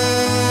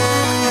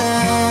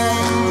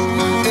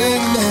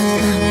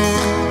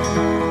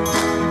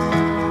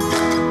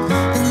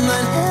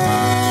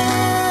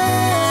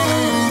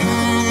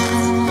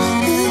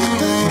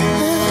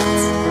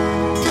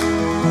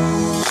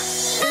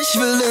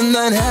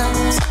 Mein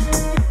Herz.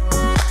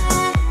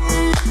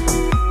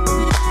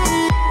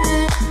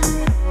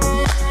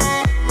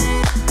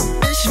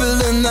 Ich will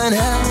in dein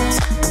Herz.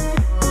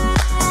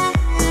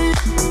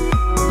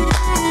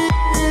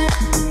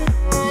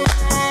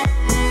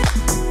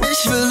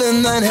 Ich will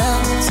in dein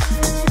Herz.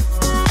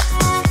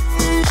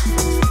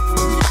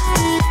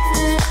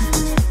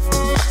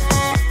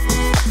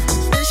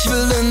 Ich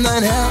will in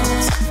dein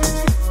Herz.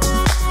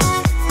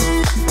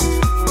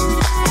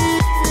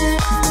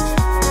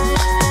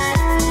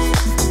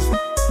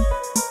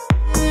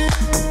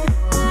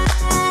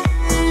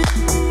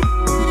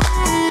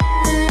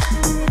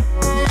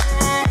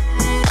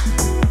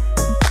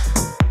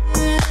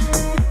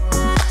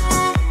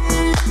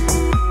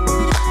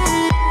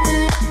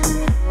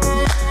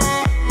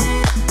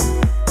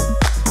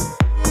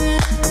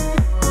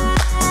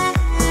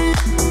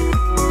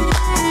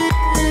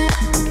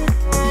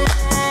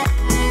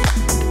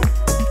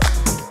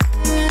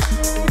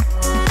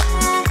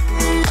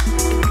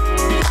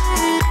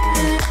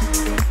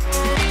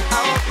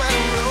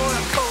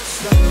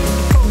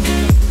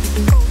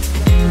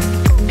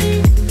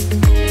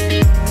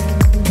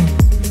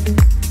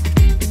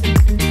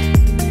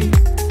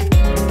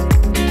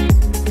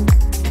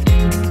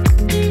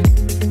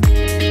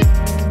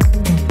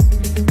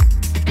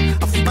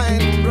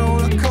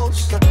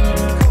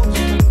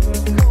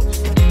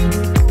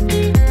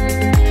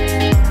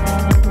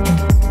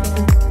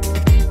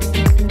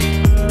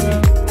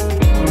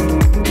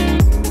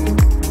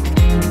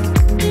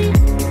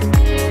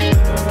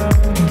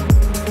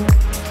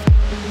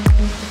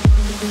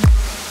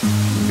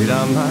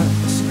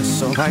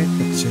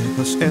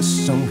 Cirkus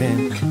ist zum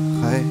Gehen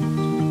bereit.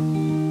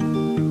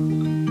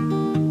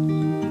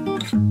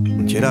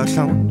 Und jeder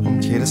Clown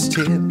und jedes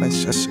Tier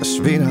weiß, es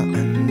ist wieder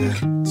an der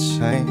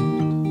Zeit.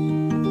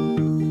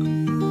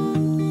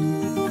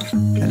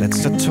 Der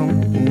letzte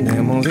Ton in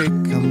der Musik,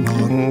 am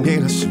Morgen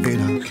geht es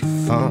wieder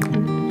fort.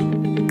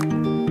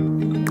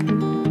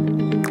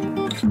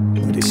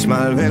 Und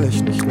diesmal will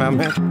ich nicht mehr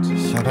mit,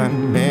 ich hab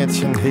ein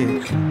Mädchen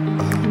hier.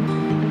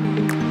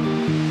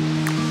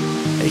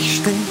 Ich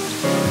steh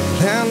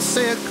im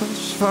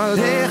Zirkus voll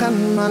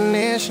leeren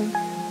Manegen.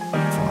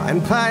 Vor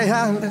ein paar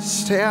Jahren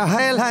ist der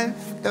Highlife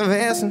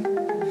gewesen.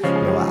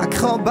 Nur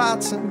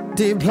Akrobaten,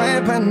 die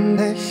bleiben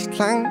nicht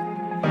lang.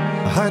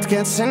 Heute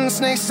geht's ins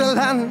nächste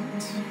Land.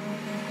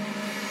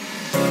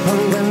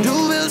 Und wenn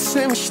du willst,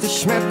 nehm ich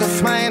dich mit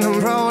auf meinem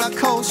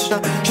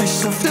Rollercoaster.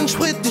 Scheiß auf den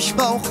Sprit, ich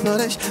brauch nur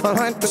dich. Und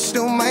heute bist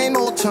du mein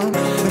Motor.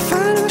 Wir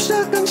fallen über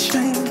Stock und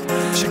Stein.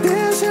 Schick dir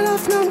das in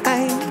Hoffnung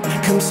ein.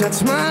 Komm,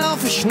 setz mal auf,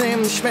 ich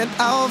nehm dich mit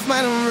auf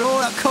meinem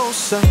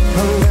Rollercoaster.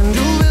 Und wenn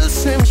du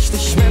willst, nehm ich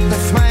dich mit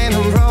auf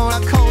meinem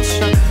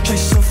Rollercoaster.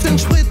 Scheiß auf den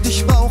Sprit,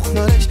 ich brauch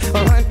nur dich.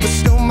 Und heute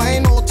bist du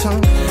mein Motor.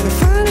 Wir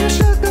fallen über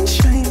Stock und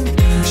Stein.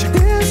 Schick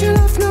dir das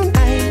in Hoffnung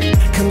ein.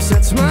 Komm,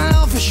 setz mal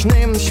auf, ich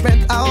nehm dich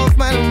mit auf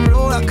meinem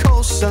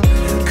Rollercoaster.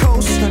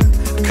 Coaster,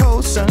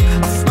 Coaster,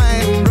 auf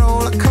meinem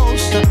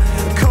Rollercoaster.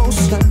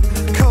 Coaster,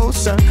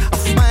 Coaster,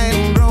 auf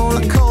meinem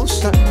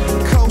Rollercoaster.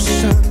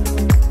 Coaster,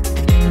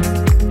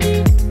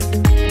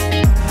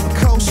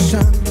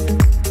 Coaster.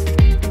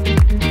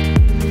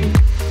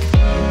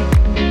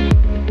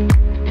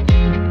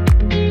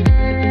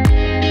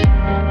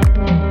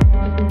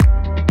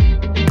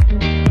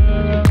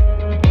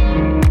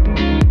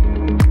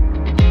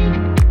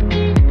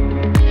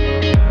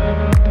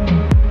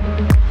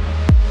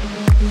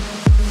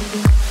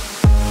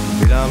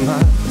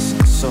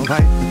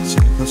 Soweit der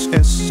Zirkus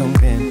ist zum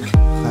Gehen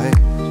bereit.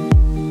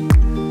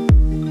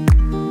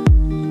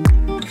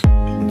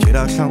 Und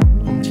jeder Clown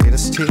und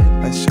jedes Tier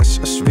weiß, es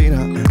ist wieder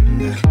an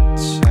der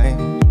Zeit.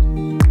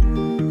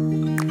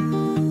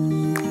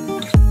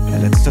 Der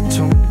letzte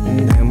Ton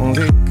in der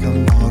Musik,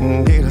 am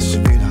Morgen geht es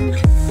wieder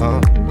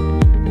fort.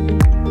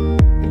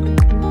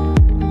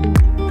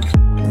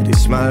 Und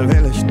diesmal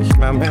will ich nicht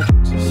mehr mit,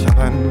 ich hab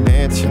ein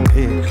Mädchen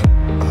hier.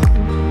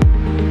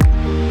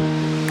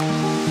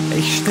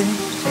 Ich steh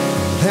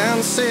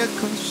im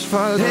Zirkus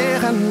voll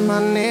leeren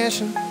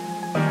Manegen.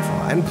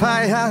 Vor ein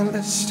paar Jahren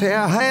ist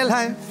der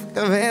Highlife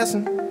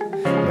gewesen.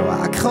 Nur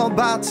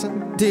Akrobaten,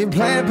 die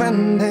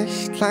bleiben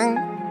nicht lang.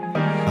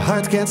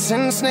 Heute geht's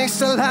ins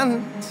nächste Land.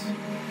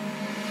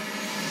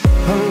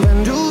 Und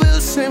wenn du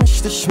willst, nehm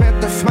ich dich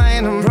mit auf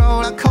meinem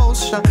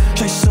Rollercoaster.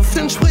 Scheiß auf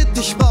den Sprit,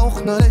 ich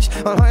brauch nur dich.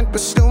 Und heute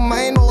bist du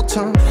mein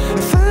Motor.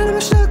 Wir fallen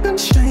über Stock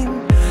und Stein.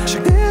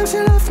 Schick dir das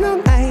in Hoffnung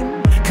ein.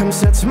 Komm, Komm,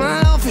 setz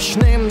mal auf, ich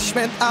nehm dich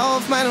mit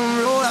auf meinem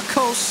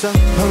Rollercoaster.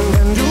 Und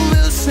wenn du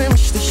willst, nehm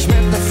ich dich mit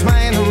auf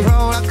meinem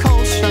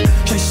Rollercoaster.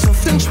 Scheiß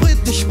auf den Sprit,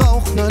 ich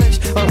brauch nur dich,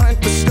 und heute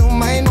bist du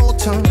mein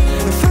Motor.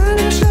 Wir fallen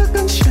im Schlag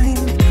und Stein,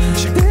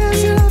 schick dir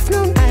viel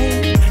Hoffnung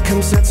ein.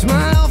 Komm, setz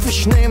mal auf,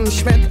 ich nehm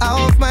dich mit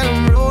auf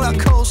meinem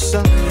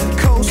Rollercoaster.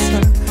 Coaster,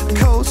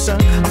 Coaster,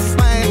 auf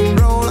meinem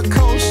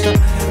Rollercoaster.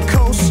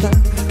 Coaster,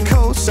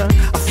 Coaster,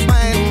 auf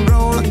meinem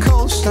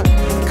Rollercoaster.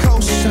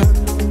 Coaster,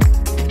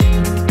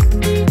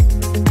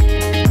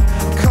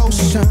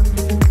 Coaster.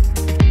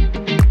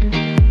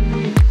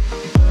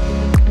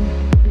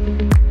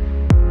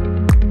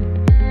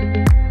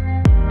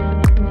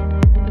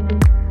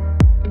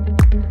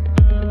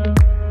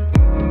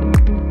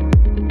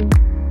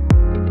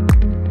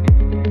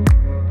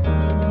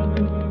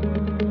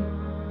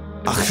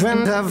 Ach,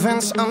 wenn der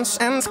Wind uns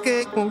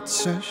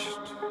entgegenzischt,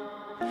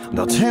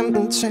 dort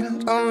hinten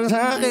zählt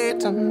unser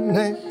Reden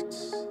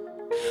nichts,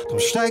 dann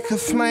steig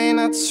auf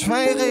meine 2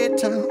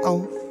 Räder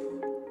auf.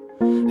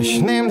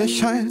 Ich nehm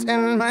dich heut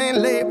in mein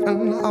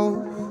Leben auf.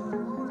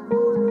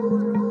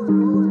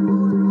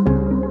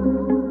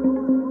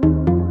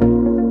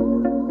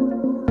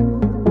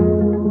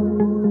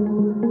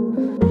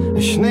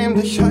 Ich nehm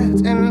dich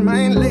heut in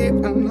mein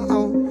Leben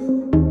auf.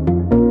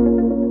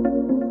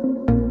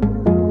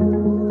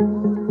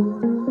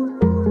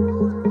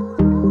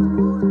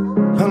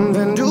 Und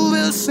wenn du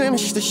willst, nehm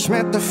ich dich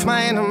mit auf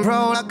meinem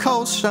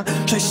Rollercoaster.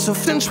 Scheiß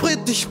auf den Sprit,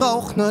 ich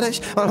brauch nur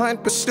dich, und heute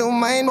bist du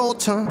mein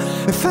Motor.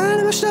 Wir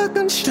fallen über Stock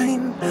und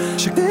Stein,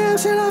 schick dir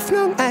viel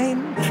Hoffnung ein.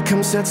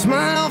 Komm, setz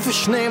mal auf,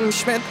 ich nehm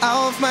dich mit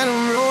auf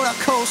meinem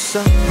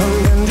Rollercoaster.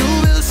 Und wenn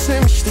du willst,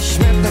 nehm ich dich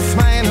mit auf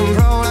meinem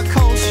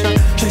Rollercoaster.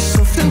 Scheiß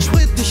auf den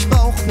Sprit, ich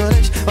brauch nur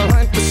dich, und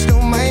heute bist du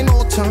mein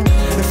Motor.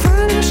 Wir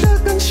fallen über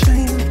Stock und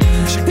Stein,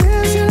 schick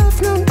dir viel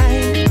Hoffnung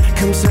ein.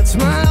 Komm, setz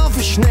mal auf,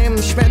 ich nehm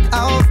dich mit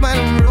auf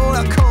meinem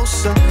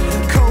Rollercoaster.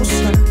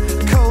 Coaster,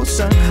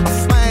 Coaster,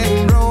 auf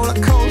meinem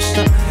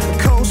Rollercoaster.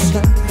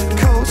 Coaster,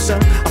 Coaster,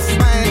 auf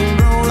meinem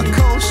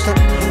Rollercoaster.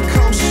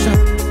 Coaster,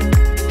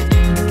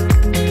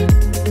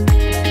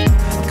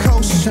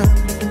 Coaster.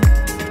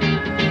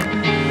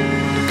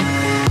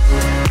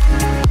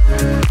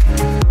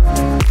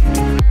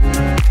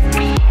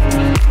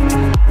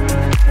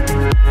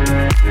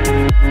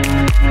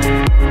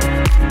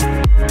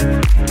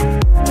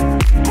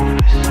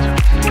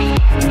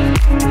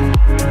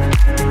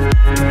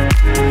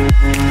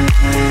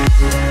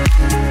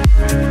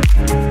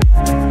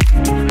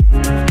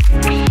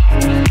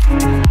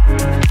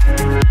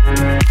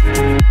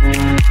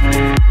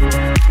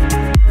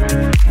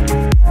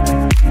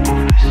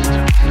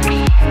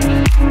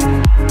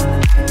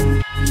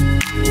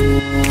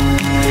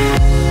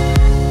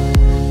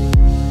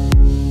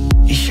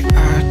 Ich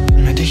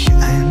atme dich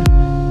ein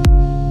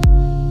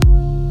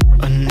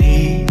und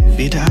nie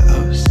wieder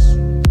aus.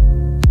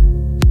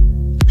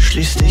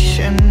 Schließ dich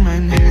in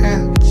mein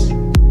Herz,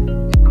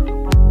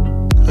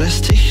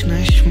 lass dich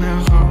nicht mehr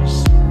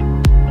raus.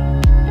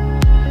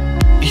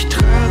 Ich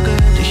trage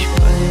dich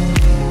bei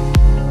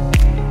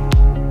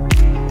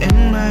mir in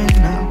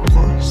meiner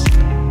Brust.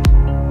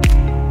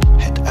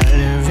 Hätt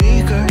alle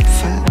Wege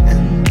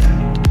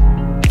verändert,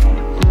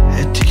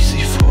 hätt ich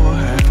sie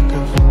vorher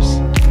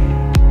gewusst.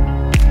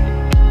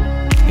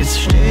 Jetzt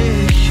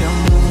steh ich am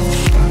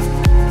Ufer,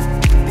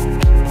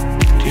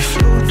 die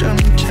Flut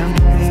unter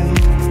mir,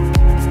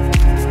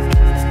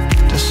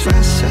 das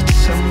Wasser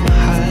zum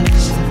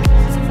Halse.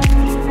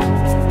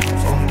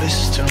 Warum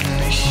bist du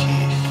nicht hier?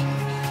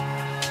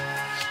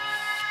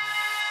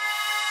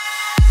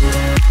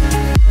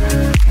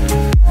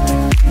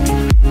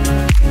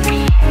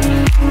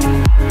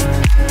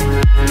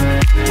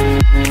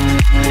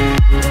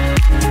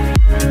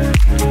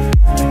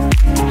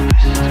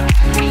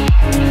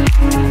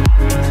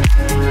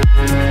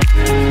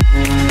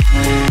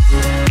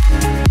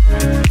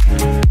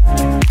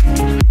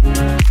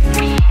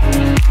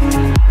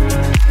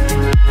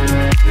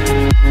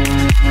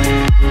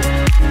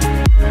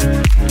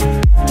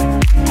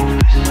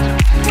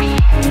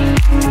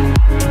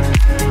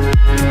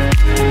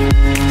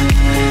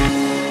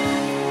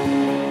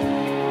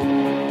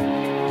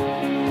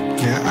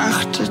 Wer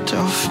achtet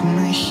auf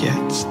mich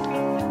jetzt,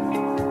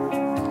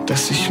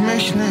 dass ich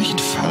mich nicht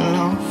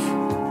verlauf?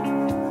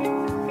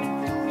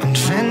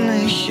 Und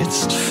wenn ich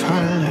jetzt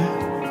falle,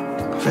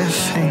 wer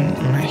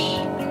fängt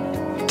mich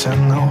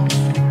dann auf?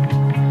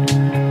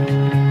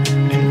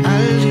 In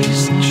all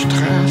diesen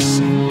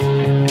Straßen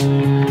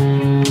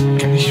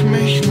kenn ich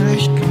mich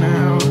nicht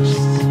mehr aus.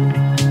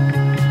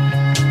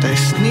 Da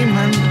ist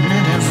niemand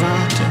mehr, der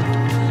wartet,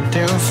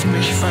 der auf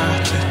mich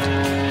wartet,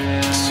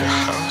 zu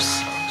Haus.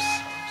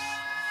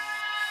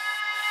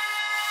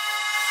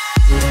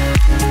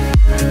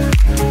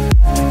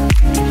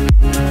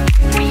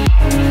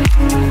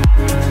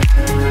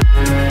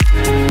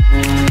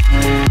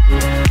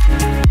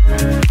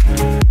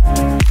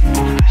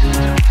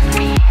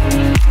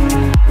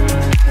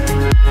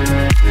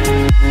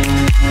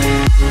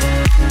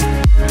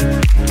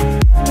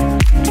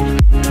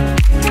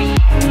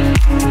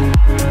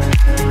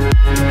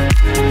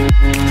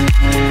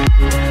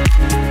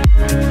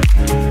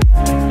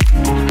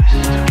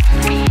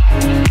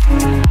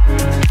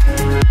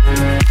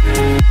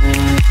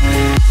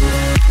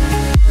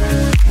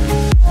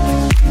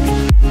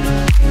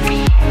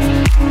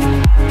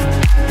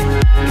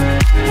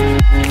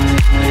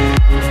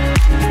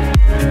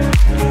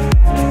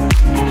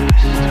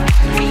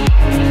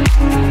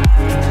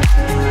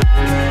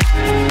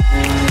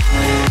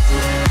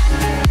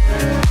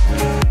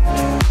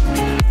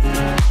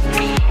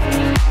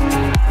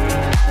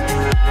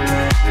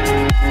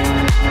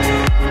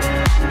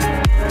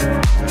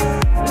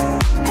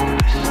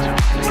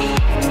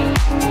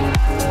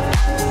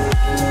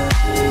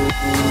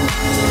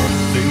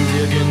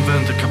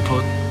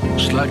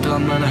 Schlag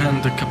dran, meine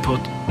Hände kaputt.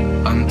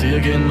 An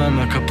dir gehen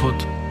Männer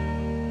kaputt.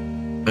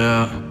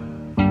 Ja,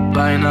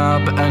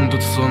 beinahe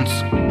beendet es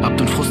uns. Hab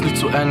den Frust nicht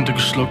zu Ende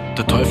geschluckt.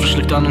 Der Teufel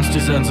schlägt an uns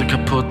die Sense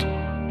kaputt.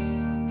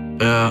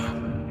 Ja,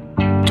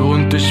 du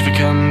und ich, wir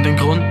kennen den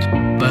Grund.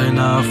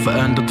 Beinahe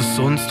verändert es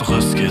uns, doch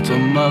es geht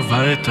immer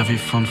weiter wie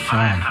von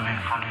fein.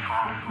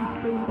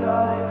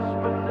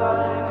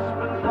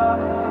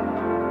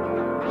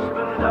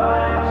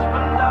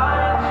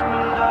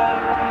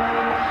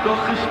 Doch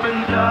ich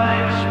bin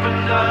dein, ich bin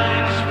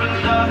dein, ich bin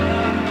dein.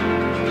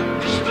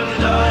 Ich bin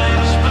dein,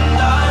 ich bin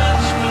dein,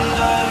 ich bin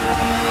dein.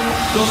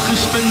 Doch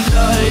ich bin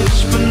dein,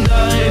 ich bin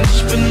dein,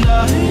 ich bin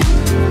dein.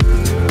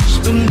 Ich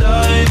bin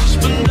dein, ich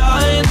bin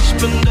dein, ich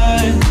bin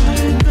dein.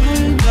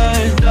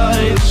 Dein,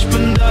 dein, ich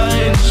bin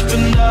dein, ich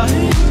bin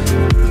dein.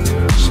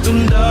 Ich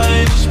bin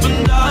dein, ich bin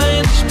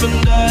dein, ich bin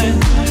dein.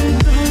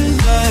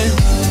 Dein.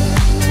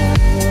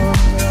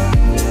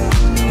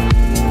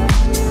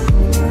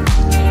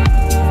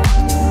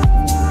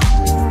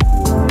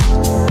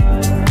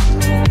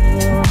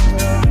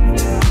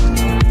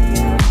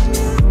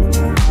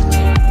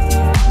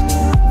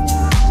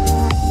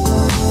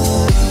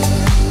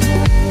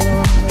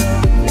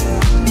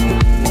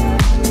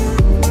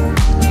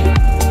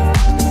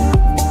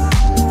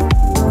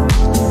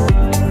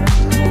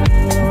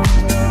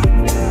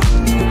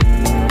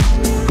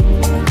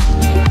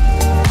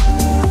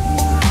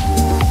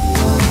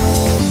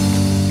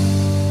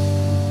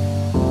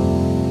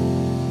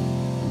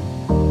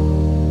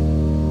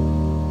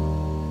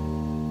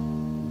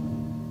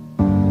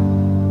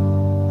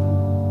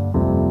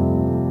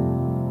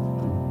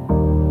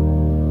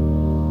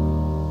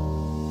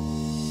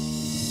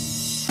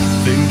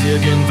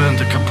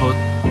 Kaputt,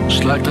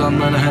 schlag dran,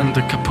 meine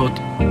Hände kaputt.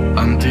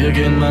 An dir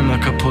gehen Männer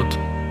kaputt.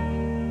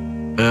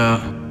 Ja,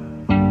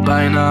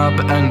 beinahe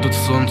beendet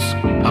es uns.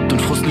 Hab den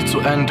Frust nicht zu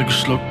Ende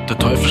geschluckt. Der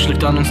Teufel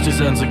schlägt an uns die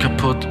Sense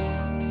kaputt.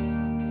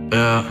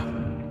 Ja,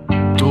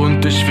 du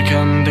und ich, wir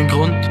kennen den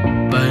Grund.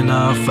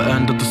 Beinahe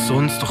verändert es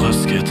uns, doch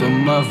es geht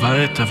immer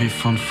weiter wie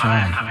von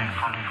fein.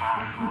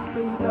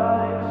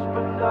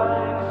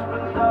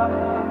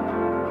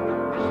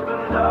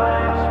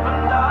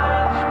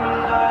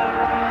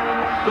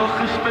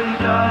 Doch ich bin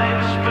dein,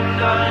 ich bin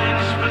dein,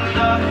 ich bin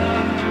dein.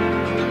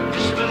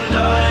 Ich bin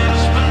dein,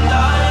 ich bin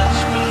dein,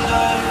 ich bin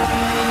dein.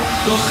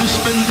 Doch ich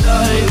bin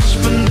dein, ich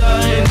bin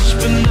dein, ich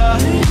bin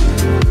dein.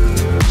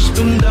 Ich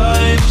bin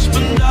dein, ich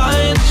bin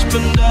dein, ich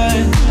bin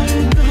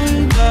dein.